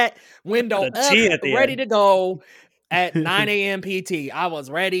had that window The T up, at the ready end. to go at 9 a.m. PT. I was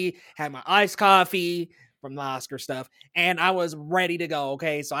ready, had my iced coffee from the Oscar stuff, and I was ready to go.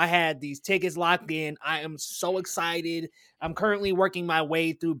 Okay, so I had these tickets locked in. I am so excited. I'm currently working my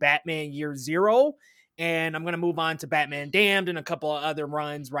way through Batman Year Zero, and I'm going to move on to Batman Damned and a couple of other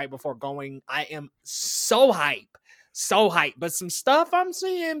runs right before going. I am so hyped. But some stuff I'm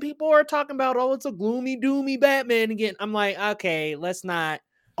seeing, people are talking about, oh, it's a gloomy, doomy Batman again. I'm like, okay, let's not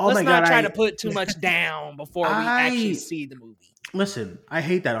try to put too much down before we actually see the movie. Listen, I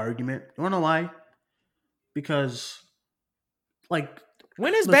hate that argument. You wanna know why? Because, when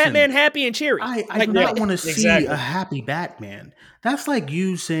is Batman happy and cheery? I do not want to see a happy Batman. That's like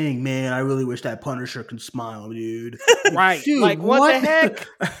you saying, man, I really wish that Punisher could smile, dude. Right. Dude, like, what the heck?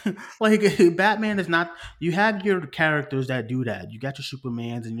 Like, Batman is not... You have your characters that do that. You got your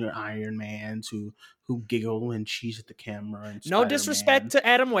Supermans and your Iron Mans who giggle and cheese at the camera. And no disrespect to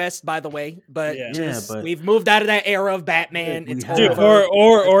Adam West, by the way, but but we've moved out of that era of Batman. It's Dude, over.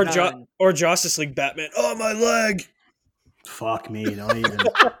 or Justice League Batman. Oh, my leg. Fuck me, don't even.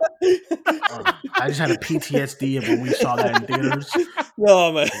 I just had a PTSD of when we saw that in theaters.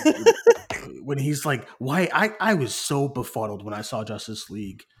 No, man. When he's like, why? I was so befuddled when I saw Justice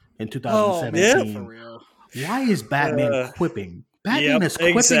League in 2017. For real. Why is Batman quipping? Batman is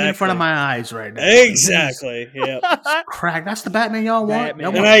quipping in front of my eyes right now. Exactly. Yep. Crack. That's the Batman y'all want. Batman.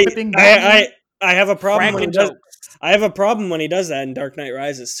 Y'all And want quipping Batman? I have a problem when he does. jokes. I have a problem when he does that in Dark Knight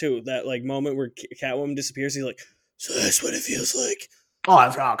Rises too. That like moment where Catwoman disappears, he's like, "So that's what it feels like."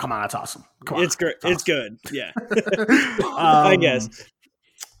 Oh, come on, that's awesome. Come on, it's great. It's good. Yeah. I guess.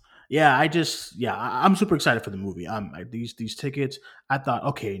 Yeah, I'm super excited for the movie. These tickets, I thought,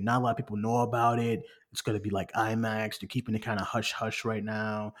 okay, not a lot of people know about it. It's gonna be like IMAX. They're keeping it kind of hush hush right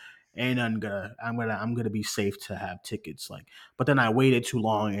now, and I'm gonna be safe to have tickets. But then I waited too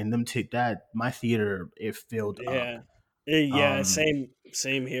long, and my theater it filled up. Yeah, same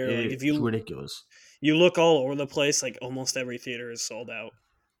here. It's ridiculous. You look all over the place. Like almost every theater is sold out.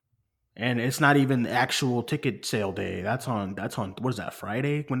 And it's not even actual ticket sale day. That's on what is that,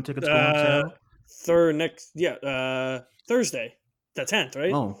 Friday when tickets go on sale? Thursday, the 10th,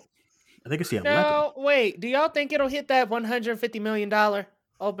 right? Oh, I think it's the 11th. No, wait. Do y'all think it'll hit that $150 million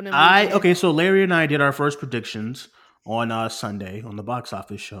opening? Okay, so Larry and I did our first predictions on Sunday on the box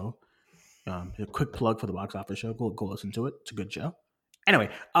office show. A quick plug for the box office show. Go listen to it. It's a good show. Anyway,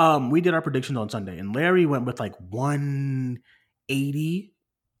 we did our predictions on Sunday, and Larry went with like 180,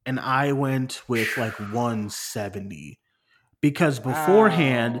 and I went with like 170. Because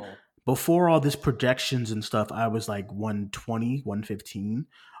beforehand, before all this projections and stuff, I was like 120, 115.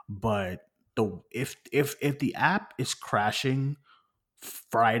 But if the app is crashing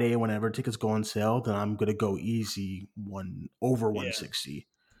Friday whenever tickets go on sale, then I'm gonna go easy over 160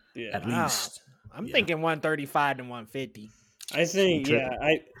 at least. I'm thinking 135 to 150. I think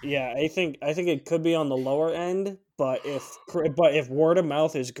I think it could be on the lower end, but if word of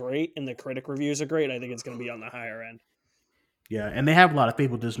mouth is great and the critic reviews are great, I think it's going to be on the higher end. Yeah, and they have a lot of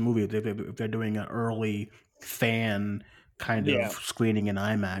people with this movie. If they're doing an early fan kind of screening in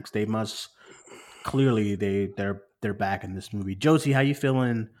IMAX, they must clearly they're back in this movie. Josie, how you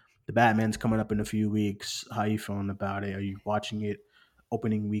feeling? The Batman's coming up in a few weeks. How you feeling about it? Are you watching it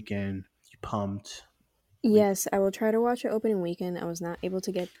opening weekend? You pumped? Yes, I will try to watch it opening weekend. I was not able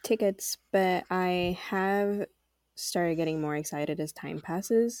to get tickets, but I have started getting more excited as time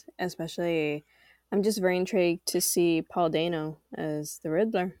passes. Especially, I'm just very intrigued to see Paul Dano as the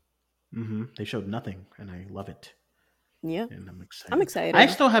Riddler. Mm-hmm. They showed nothing, and I love it. Yeah, and I'm excited. I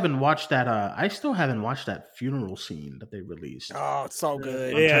still haven't watched that funeral scene that they released. Oh, it's so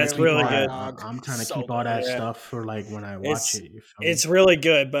good. It's really good. I'm trying to keep all that stuff for like when I watch it. It's really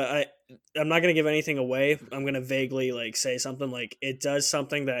good, but I'm not gonna give anything away. I'm gonna vaguely like say something like it does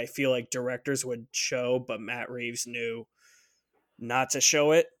something that I feel like directors would show, but Matt Reeves knew not to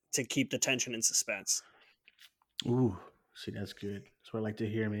show it to keep the tension and suspense. Ooh, see, that's good. That's what I like to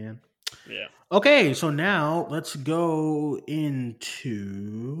hear, man. Yeah. Okay, so now let's go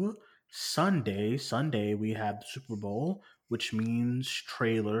into Sunday. Sunday, we have the Super Bowl, which means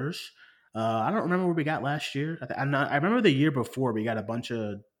trailers. I don't remember what we got last year. I remember the year before we got a bunch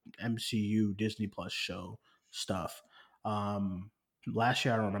of MCU Disney Plus show stuff. Last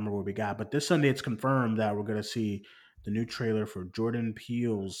year I don't remember what we got, but this Sunday it's confirmed that we're gonna see the new trailer for Jordan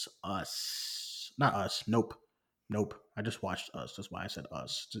Peele's Us. Not Us. Nope. Nope. I just watched Us. That's why I said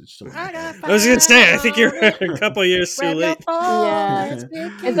Us. It's still in my head. I was gonna say, I think you're a couple years too late. Yeah.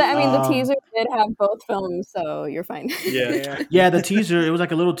 Is that, I mean, the Um, teaser did have both films, so you're fine. Yeah. Yeah, the teaser. It was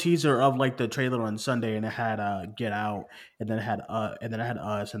like a little teaser of like the trailer on Sunday, and it had Get Out, and then it had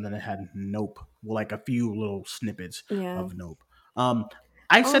Us, and then it had Nope. Well, like a few little snippets Yeah. of Nope.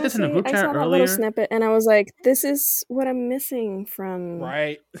 I said this in a Honestly, group I chat saw that little earlier. snippet and I was like, this is what I'm missing from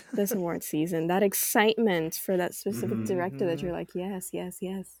Right. this award season. That excitement for that specific Mhm. director that you're like, yes, yes,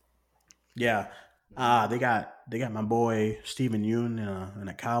 yes. Yeah, they got my boy Steven Yeun in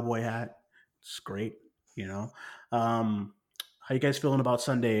a cowboy hat. It's great, you know. How you guys feeling about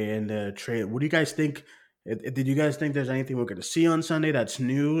Sunday and the trailer? What do you guys think? Did you guys think there's anything we're going to see on Sunday that's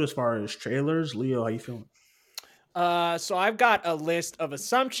new as far as trailers? Leo, how you feeling? So I've got a list of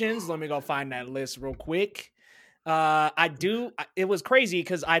assumptions. Let me go find that list real quick. It was crazy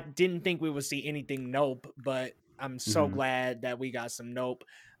because I didn't think we would see anything Nope, but I'm so glad that we got some Nope.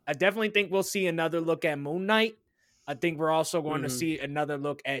 I definitely think we'll see another look at Moon Knight. I think we're also going to see another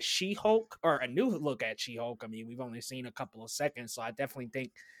look at She-Hulk, or a new look at She-Hulk. I mean, we've only seen a couple of seconds, so I definitely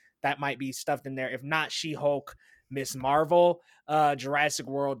think that might be stuffed in there. If not She-Hulk, Miss Marvel, Jurassic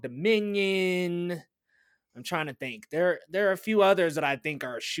World Dominion. I'm trying to think. There are a few others that I think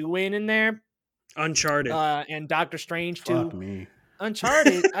are shoe-in in there. Uncharted. And Doctor Strange too. Fuck me.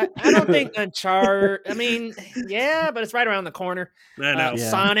 Uncharted. I don't think Uncharted. I mean, yeah, but it's right around the corner. I know. Yeah.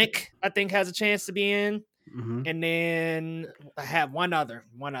 Sonic, I think, has a chance to be in. Mm-hmm. And then I have one other.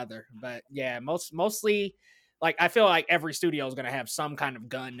 But yeah, mostly, like, I feel like every studio is going to have some kind of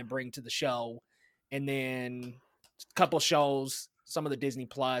gun to bring to the show. And then a couple shows, some of the Disney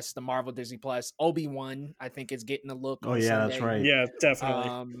Plus, the Marvel Disney Plus, Obi-Wan, I think is getting a look. Oh on yeah, Sunday. that's right. Yeah,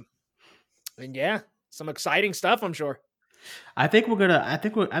 definitely. And yeah, some exciting stuff, I'm sure. I think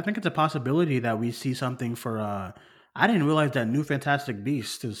it's a possibility that we see something for. I didn't realize that New Fantastic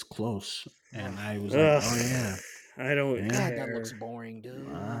Beast is close, and I was like, oh yeah. I don't Yeah. God, care. that looks boring, dude.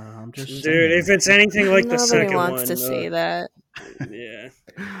 I'm just Dude, saying. if it's anything like the Nobody second wants one, to say that. yeah.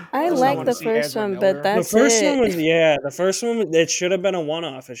 I Just like wanna the see first Ezra one, Miller. but that's the first it. one was the first one. It should have been a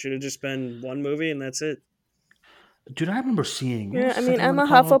one-off. It should have just been one movie and that's it. Dude, I remember seeing. what Yeah, was I the mean, second I'm a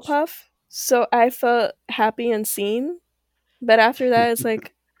one called? Hufflepuff, so I felt happy and seen. But after that, it's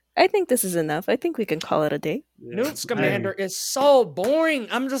like, I think this is enough. I think we can call it a day. Yeah. Newt Scamander is so boring.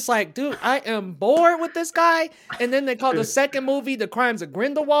 I'm just like, dude, I am bored with this guy. And then they call the second movie The Crimes of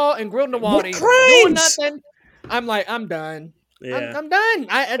Grindelwald, and Grindelwald What ain't doing crimes? nothing. I'm like, I'm done. Yeah. I'm done.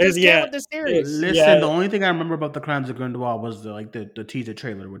 I just Yeah. can't with this series. Listen, Yeah. the only thing I remember about the Crimes of Grindelwald was the teaser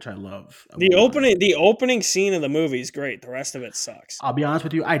trailer, which I love. The opening scene of the movie is great. The rest of it sucks. I'll be honest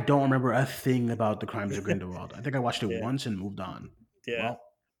with you, I don't remember a thing about the Crimes of Grindelwald. I think I watched it Yeah. once and moved on. Yeah. Well,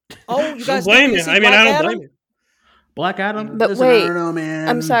 Oh, you Don't guys blame didn't you. see I mean, Black I don't Adam? blame you. Black Adam. But Listen, wait, I don't know, man.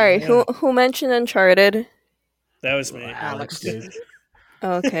 I'm sorry. Yeah. Who mentioned Uncharted? That was me. Alex did.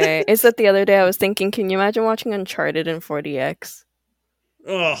 Okay, it's that the other day I was thinking, can you imagine watching Uncharted in 4DX?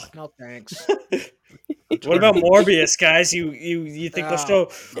 Oh, No thanks. what about Morbius, guys? You think they'll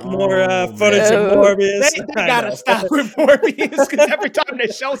show more Oh, footage man. of Morbius? They I gotta know. stop with Morbius because every time they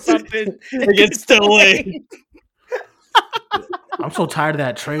show something, It gets delayed. I'm so tired of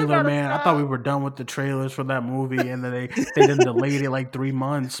that trailer, gotta man. I thought we were done with the trailers for that movie, and then they done delayed it like 3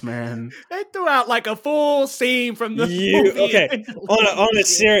 months, man. They threw out like a full scene from the You movie. okay?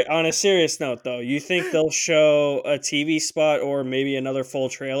 On a serious note, though, you think they'll show a TV spot or maybe another full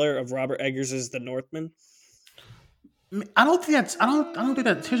trailer of Robert Eggers' The Northman? I don't think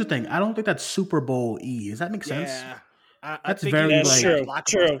that's. Here's the thing. I don't think that's Super Bowl E. Does that make sense? Yeah. I That's think very, you That's need like-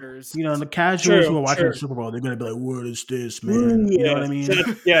 true. blockbusters. You know, the casuals True, who are watching true. the Super Bowl, they're gonna be like, "What is this, man?" You know what I mean?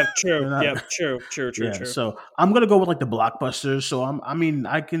 Yeah, true. They're not- Yeah, true. Yeah, so I'm gonna go with like the blockbusters. So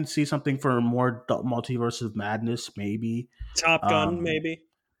I can see something for more multiverse of madness, maybe. Top Gun, Um, maybe.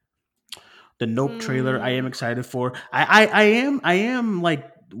 The Nope trailer, I am excited for. I am like,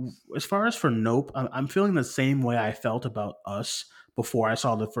 as far as for Nope, I'm feeling the same way I felt about Us before I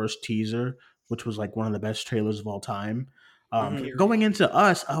saw the first teaser, which was like one of the best trailers of all time. Going into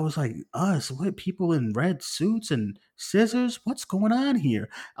Us, I was like, Us, what, people in red suits and scissors? What's going on here?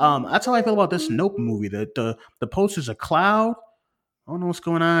 That's how I feel about this Nope movie. The poster's a cloud. I don't know what's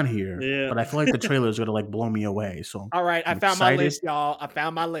going on here, Yeah. but I feel like the trailer's gonna like blow me away. So All right, I I'm found my excited. list, y'all. I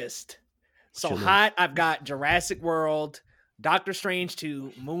found my list. So your hot, I've got Jurassic World, Doctor Strange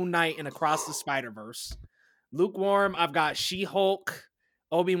 2, Moon Knight, and Across the Spider-Verse. Lukewarm, I've got She-Hulk,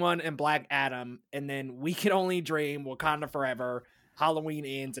 Obi-Wan, and Black Adam. And then We Can Only Dream, Wakanda Forever, Halloween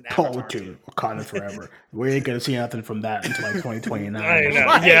Ends, and Avatar 2. Dude, Wakanda Forever. We ain't gonna see nothing from that until like 2029. I know.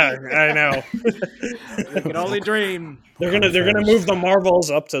 Right. Yeah, I know. We Can Only Dream. They're gonna move the Marvels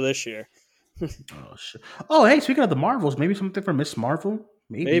up to this year. Oh shit! Oh, hey, speaking of the Marvels, maybe something for Miss Marvel.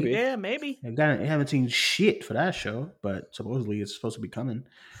 Maybe. Yeah, maybe. I haven't seen shit for that show, but supposedly it's supposed to be coming.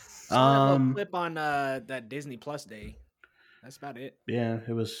 Saw that little clip on that Disney Plus day. That's about it. Yeah,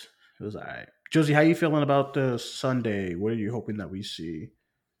 it was all right. Josie, how you feeling about the Sunday? What are you hoping that we see?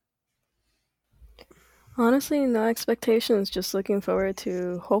 Honestly, no expectations. Just looking forward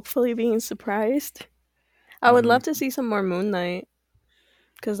to hopefully being surprised. I would love to see some more Moon Knight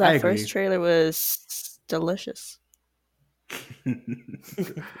because I that agree. first trailer was delicious.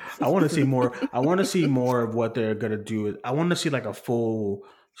 I want to see more. I want to see more of what they're gonna do. I want to see like a full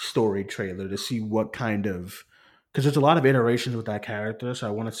story trailer to see what kind of, because there's a lot of iterations with that character. So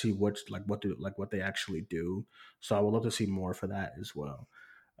I want to see what they actually do. So I would love to see more for that as well.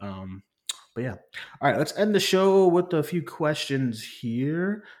 But yeah, all right. Let's end the show with a few questions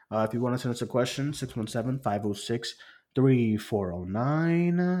here. If you want to send us a question,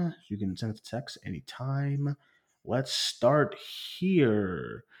 617-506-3409. You can send us a text anytime. Let's start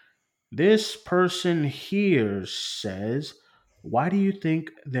here. This person here says, why do you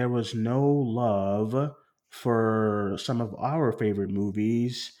think there was no love for some of our favorite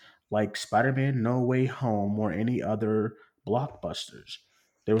movies like Spider-Man No Way Home or any other blockbusters?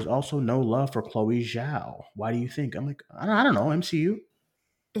 There was also no love for Chloe Zhao. Why do you think? I'm like, I don't know, MCU?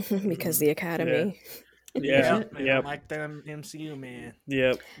 Because the Academy. Yeah. Man, I like them MCU, man.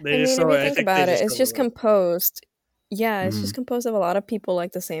 Yep. I mean, if you think about it, it's just composed. Yeah, it's Mhm. just composed of a lot of people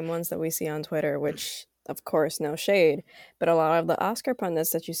like the same ones that we see on Twitter, which, of course, no shade. But a lot of the Oscar pundits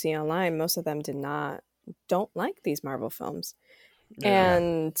that you see online, most of them don't like these Marvel films. Yeah.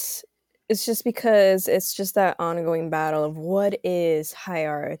 And it's just because it's just that ongoing battle of what is high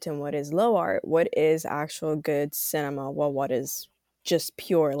art and what is low art, what is actual good cinema, well, what is just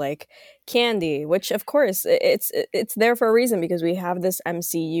pure like candy, which of course it's there for a reason because we have this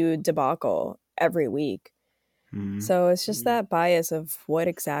MCU debacle every week. Mhm. So it's just that bias of what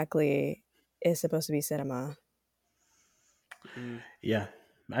exactly is supposed to be cinema. Yeah,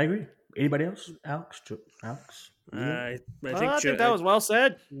 I agree. Anybody else? Alex? I I think that was well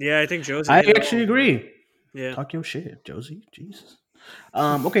said. Yeah, I think Josie. I actually agree. Yeah. Talk your shit, Josie. Jesus.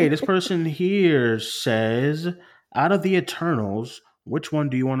 Okay, this person here says, out of the Eternals, which one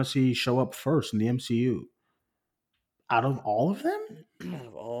do you want to see show up first in the MCU? Out of all of them? Out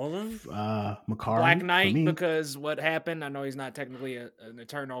of all of them? Makari, Black Knight, for me. because what happened, I know he's not technically an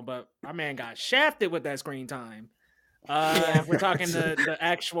Eternal, but our man got shafted with that screen time. If we're talking the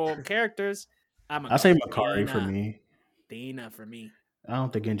actual characters, I'll say Makari for me. Dina for me. I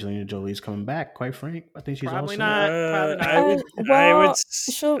don't think Angelina Jolie's coming back, quite frank. I think she's Probably also not. Probably not.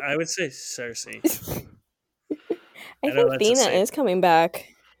 I would say Cersei. I think Dina is coming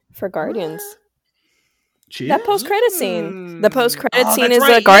back for Guardians. She that is? post-credit scene. The post-credit scene is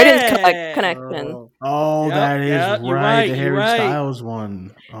right, a Guardians yeah. connection. Oh, Yep, that is yep, right. you're right, The you're Harry right. Styles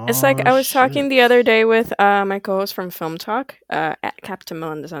one. It's like I was talking the other day with my co-host from Film Talk, at Captain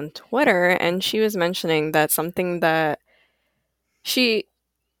Melinda's on Twitter, and she was mentioning that something that she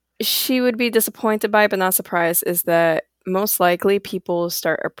would be disappointed by but not surprised is that most likely people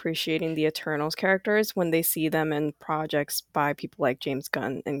start appreciating the Eternals characters when they see them in projects by people like James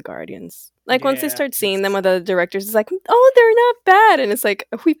Gunn and Guardians. Like once they start seeing them with other directors, it's like, oh, they're not bad, and it's like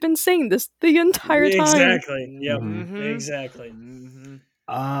we've been saying this the entire time. Exactly. Yep. Mm-hmm. Exactly.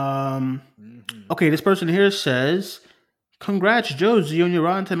 Okay, this person here says, "Congrats, Josie, on your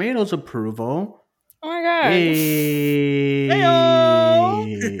Rotten Tomatoes approval." Oh my god! Hey.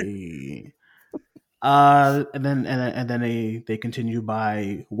 And then they continue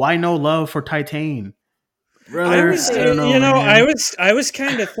by, why no love for Titan? I was, I don't know, man. I was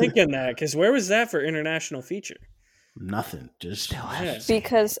kind of thinking that because where was that for international feature? Nothing, just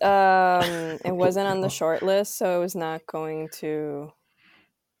because it wasn't on the short list, so it was not going to.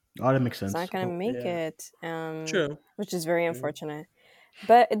 Oh, that makes sense. It's not going to make it. True, which is very unfortunate.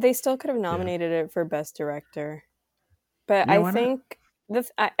 But they still could have nominated it for Best Director. But I think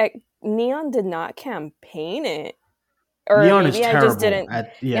Neon did not campaign it or Neon is maybe I terrible. just didn't.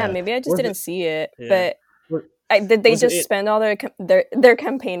 Yeah, maybe I just Was didn't it- see it. Yeah. But did they Was just it- spend all their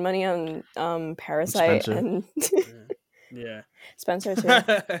campaign money on Parasite Spencer. and Yeah. Spencer too?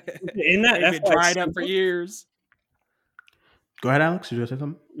 In that They've been dried FYC up for book? years. Go ahead, Alex. You gonna say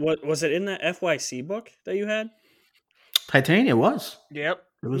something? What was it in that FYC book that you had? Titania was. Yep.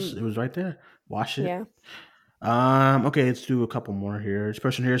 It was right there. Watch it. Yeah. Okay, let's do a couple more here. This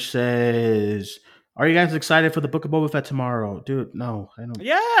person here says, "Are you guys excited for the Book of Boba Fett tomorrow?" Dude, no, I don't.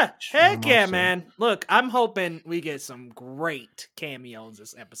 Yeah, heck I'm yeah, also- man. Look, I'm hoping we get some great cameos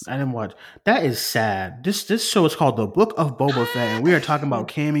this episode. I didn't watch. That is sad. This show is called The Book of Boba Fett, and we are talking about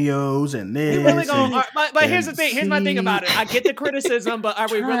cameos and this. We really gonna, and- but here's the and thing. Here's my thing about it. I get the criticism, but are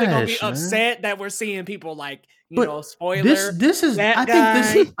we really gonna be Trash, man. upset that we're seeing people like But spoiler? This is that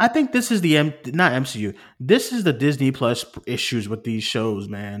I think this is the not MCU. This is the Disney Plus issues with these shows,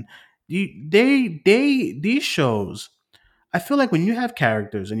 man. These shows. I feel like when you have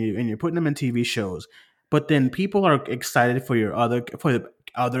characters and you're putting them in TV shows, but then people are excited for the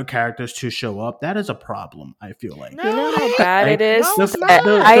other characters to show up. That is a problem. I feel like. No, You know how it bad ain't. it is. No, it's that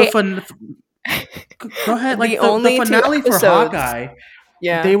not. Go ahead. Like The the only two finale for episodes. Hawkeye.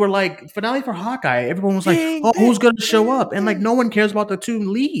 Yeah. They were like finale for Hawkeye. Everyone was like, Ding, "Oh, who's ding, gonna show ding, up?" And like, ding. no one cares about the two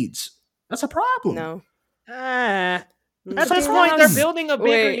leads. That's a problem. No. At But this you know point, how they're s- building a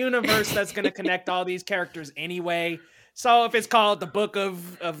bigger wait. universe that's going to connect all these characters anyway. So if it's called the Book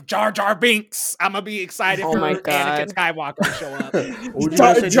of Jar Jar Binks, I'm gonna be excited Oh for my Anakin God. Skywalker to show up. What would you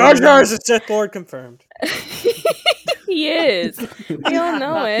guys say, Jar Jordan? Jar is a Sith Lord confirmed. He is. We all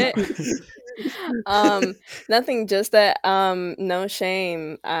know it. Nothing, just that no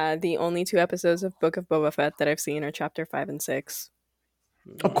shame. The only two episodes of Book of Boba Fett that I've seen are chapter 5 and 6.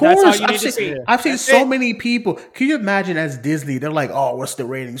 Of That's all course, you need to I've see. seen That's so it. many people. Can you imagine as Disney? They're like, "Oh, what's the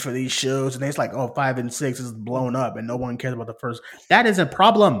ratings for these shows?" And it's like, "Oh, 5 and 6 is blown up, and no one cares about the first." That is a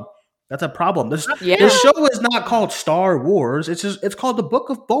problem. That's a problem. The show is not called Star Wars. It's called the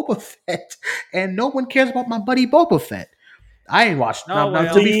Book of Boba Fett, and no one cares about my buddy Boba Fett. I didn't watch. No,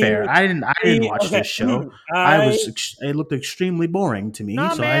 to be fair, I didn't watch this show. It looked extremely boring to me,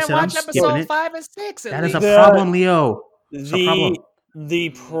 No, so man, I said I'm watch skipping episode it. 5 and 6. At That is least. a problem, Leo. It's a problem. The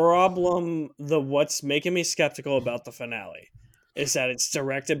problem, what's making me skeptical about the finale is that it's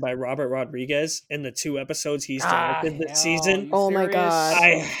directed by Robert Rodriguez, and the 2 episodes he's directed this season, Oh my God.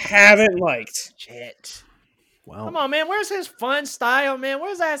 I haven't liked. Shit. Well, Come on, man. Where's his fun style, man?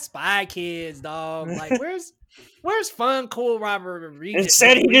 Where's that Spy Kids, dog? Like, where's fun, cool Robert Rodriguez?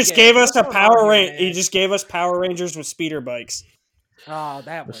 Instead, he just Rodriguez? gave us What's a going on Power here, Ranger. He man? just gave us Power Rangers with speeder bikes. Oh,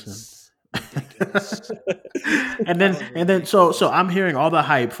 that was Listen. ridiculous. and then so I'm hearing all the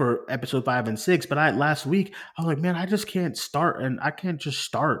hype for episode 5 and 6, but last week I was like, man, I just can't start, and I can't just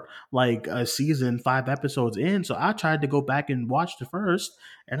start like a season 5 episodes in. So I tried to go back and watch the first,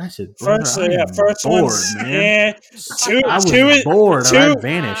 and I said, First bored, one's man. Two, I was two is bored, and I two-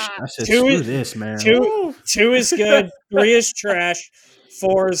 vanished. I said, two screw is- this, man. two is good. 3 is trash.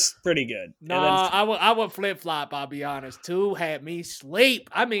 4 is pretty good. And Nah, then I would flip flop. I'll be honest. 2 had me sleep.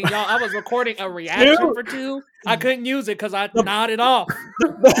 I mean, y'all, I was recording a reaction for 2. I couldn't use it because I nodded off.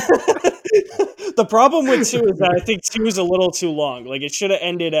 the problem with 2 is that I think 2 is a little too long. Like, it should have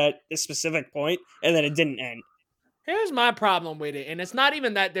ended at a specific point, and then it didn't end. Here's my problem with it, and it's not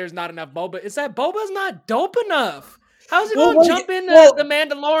even that there's not enough Boba. It's that Boba's not dope enough. How's he Well, gonna well, jump in well- the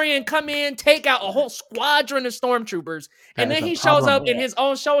Mandalorian, come in, take out a whole squadron of stormtroopers, and That is then a he shows problem. up in his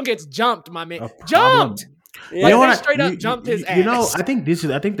own show and gets jumped, my man. A problem. Jumped! Yeah. Like, You know they what? straight up jumped his You know, ass. I think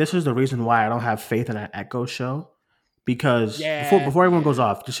this is the reason why I don't have faith in that Echo show. Because Yeah. before everyone goes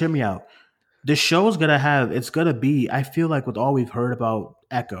off, just hear me out. The show's gonna be. I feel like with all we've heard about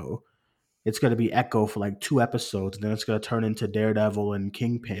Echo, it's gonna be Echo for like 2 episodes, and then it's gonna turn into Daredevil and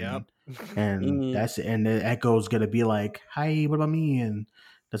Kingpin, Yep. and Mhm. that's it. And the Echo's gonna be like, "Hi, what about me?" And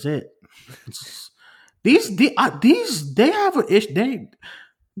that's it. These they have a ish.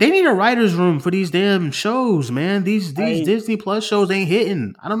 They need a writer's room for these damn shows, man. These Disney Plus shows ain't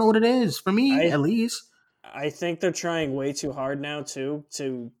hitting. I don't know what it is for me, at least. I think they're trying way too hard now, too,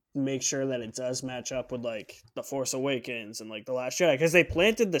 to make sure that it does match up with, like, The Force Awakens and, like, The Last Jedi. Because they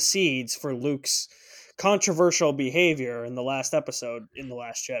planted the seeds for Luke's controversial behavior in the last episode in The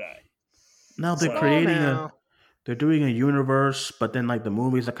Last Jedi. Now they're So- creating they're doing a universe, but then like the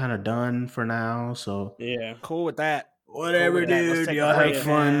movies are kind of done for now. So Yeah. Cool with that. whatever, Cool with that. Let's dude. take a Y'all break, have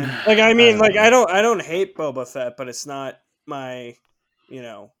fun. man. Like, I mean, like, I don't hate Boba Fett, but it's not my,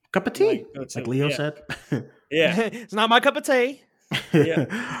 Cup of tea, like, go-to. like Leo Yeah. said. yeah. It's not my cup of tea. Yeah.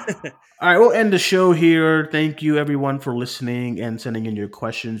 All right, we'll end the show here. Thank you, everyone, for listening and sending in your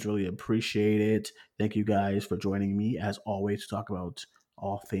questions. Really appreciate it. Thank you guys for joining me, as always, to talk about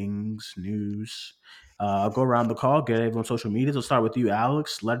all things news. I'll go around the call, get everyone on social media. So start with you,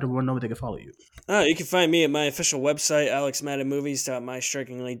 Alex. Let everyone know where they can follow you. You can find me at my official website,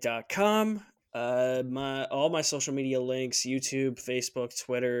 alexmaddenmovies.mystrikingly.com. All my social media links, YouTube, Facebook,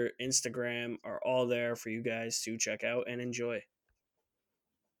 Twitter, Instagram, are all there for you guys to check out and enjoy.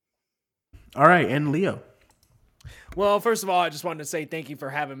 All right, and Leo. Well, first of all, I just wanted to say thank you for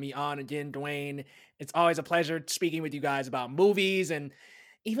having me on again, Dwayne. It's always a pleasure speaking with you guys about movies, and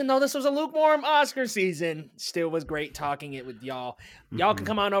even though this was a lukewarm Oscar season, still was great talking it with y'all. Y'all can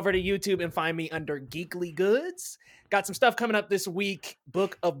come on over to YouTube and find me under Geekly Goods. Got some stuff coming up this week,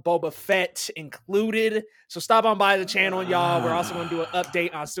 Book of Boba Fett included. So stop on by the channel, y'all. We're also going to do an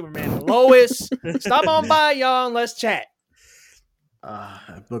update on Superman and Lois. Stop on by, y'all, and let's chat.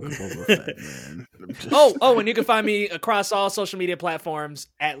 Book of Boba Fett, man. And you can find me across all social media platforms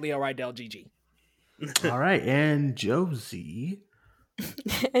at Leo Rydell GG. All right, and Josie.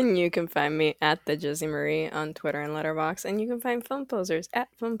 And you can find me at the Josie Marie on Twitter and Letterboxd, and you can find Film Posers at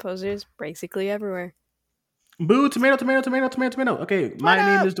Film Posers basically everywhere. Boo, tomato. Okay, my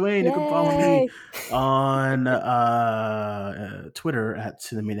name is Dwayne. You can follow me on Twitter at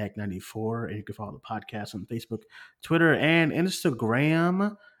Cinemaniac94, and you can follow the podcast on Facebook, Twitter, and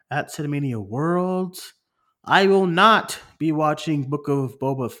Instagram at Cinemania World. I will not be watching Book of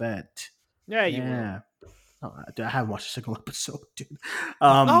Boba Fett. Yeah, you will. Oh, I haven't watched a single episode, dude.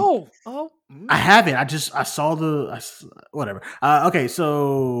 I haven't. I saw whatever. Okay,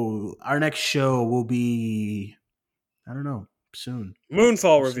 so our next show will be, I don't know, soon.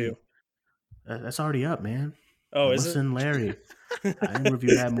 Moonfall review. That's already up, man. Oh, is Listen, Larry. I didn't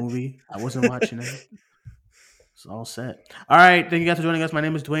review that movie. I wasn't watching it. It's all set. All right, thank you guys for joining us. My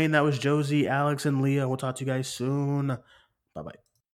name is Dwayne. That was Josie, Alex, and Leah. We'll talk to you guys soon. Bye-bye.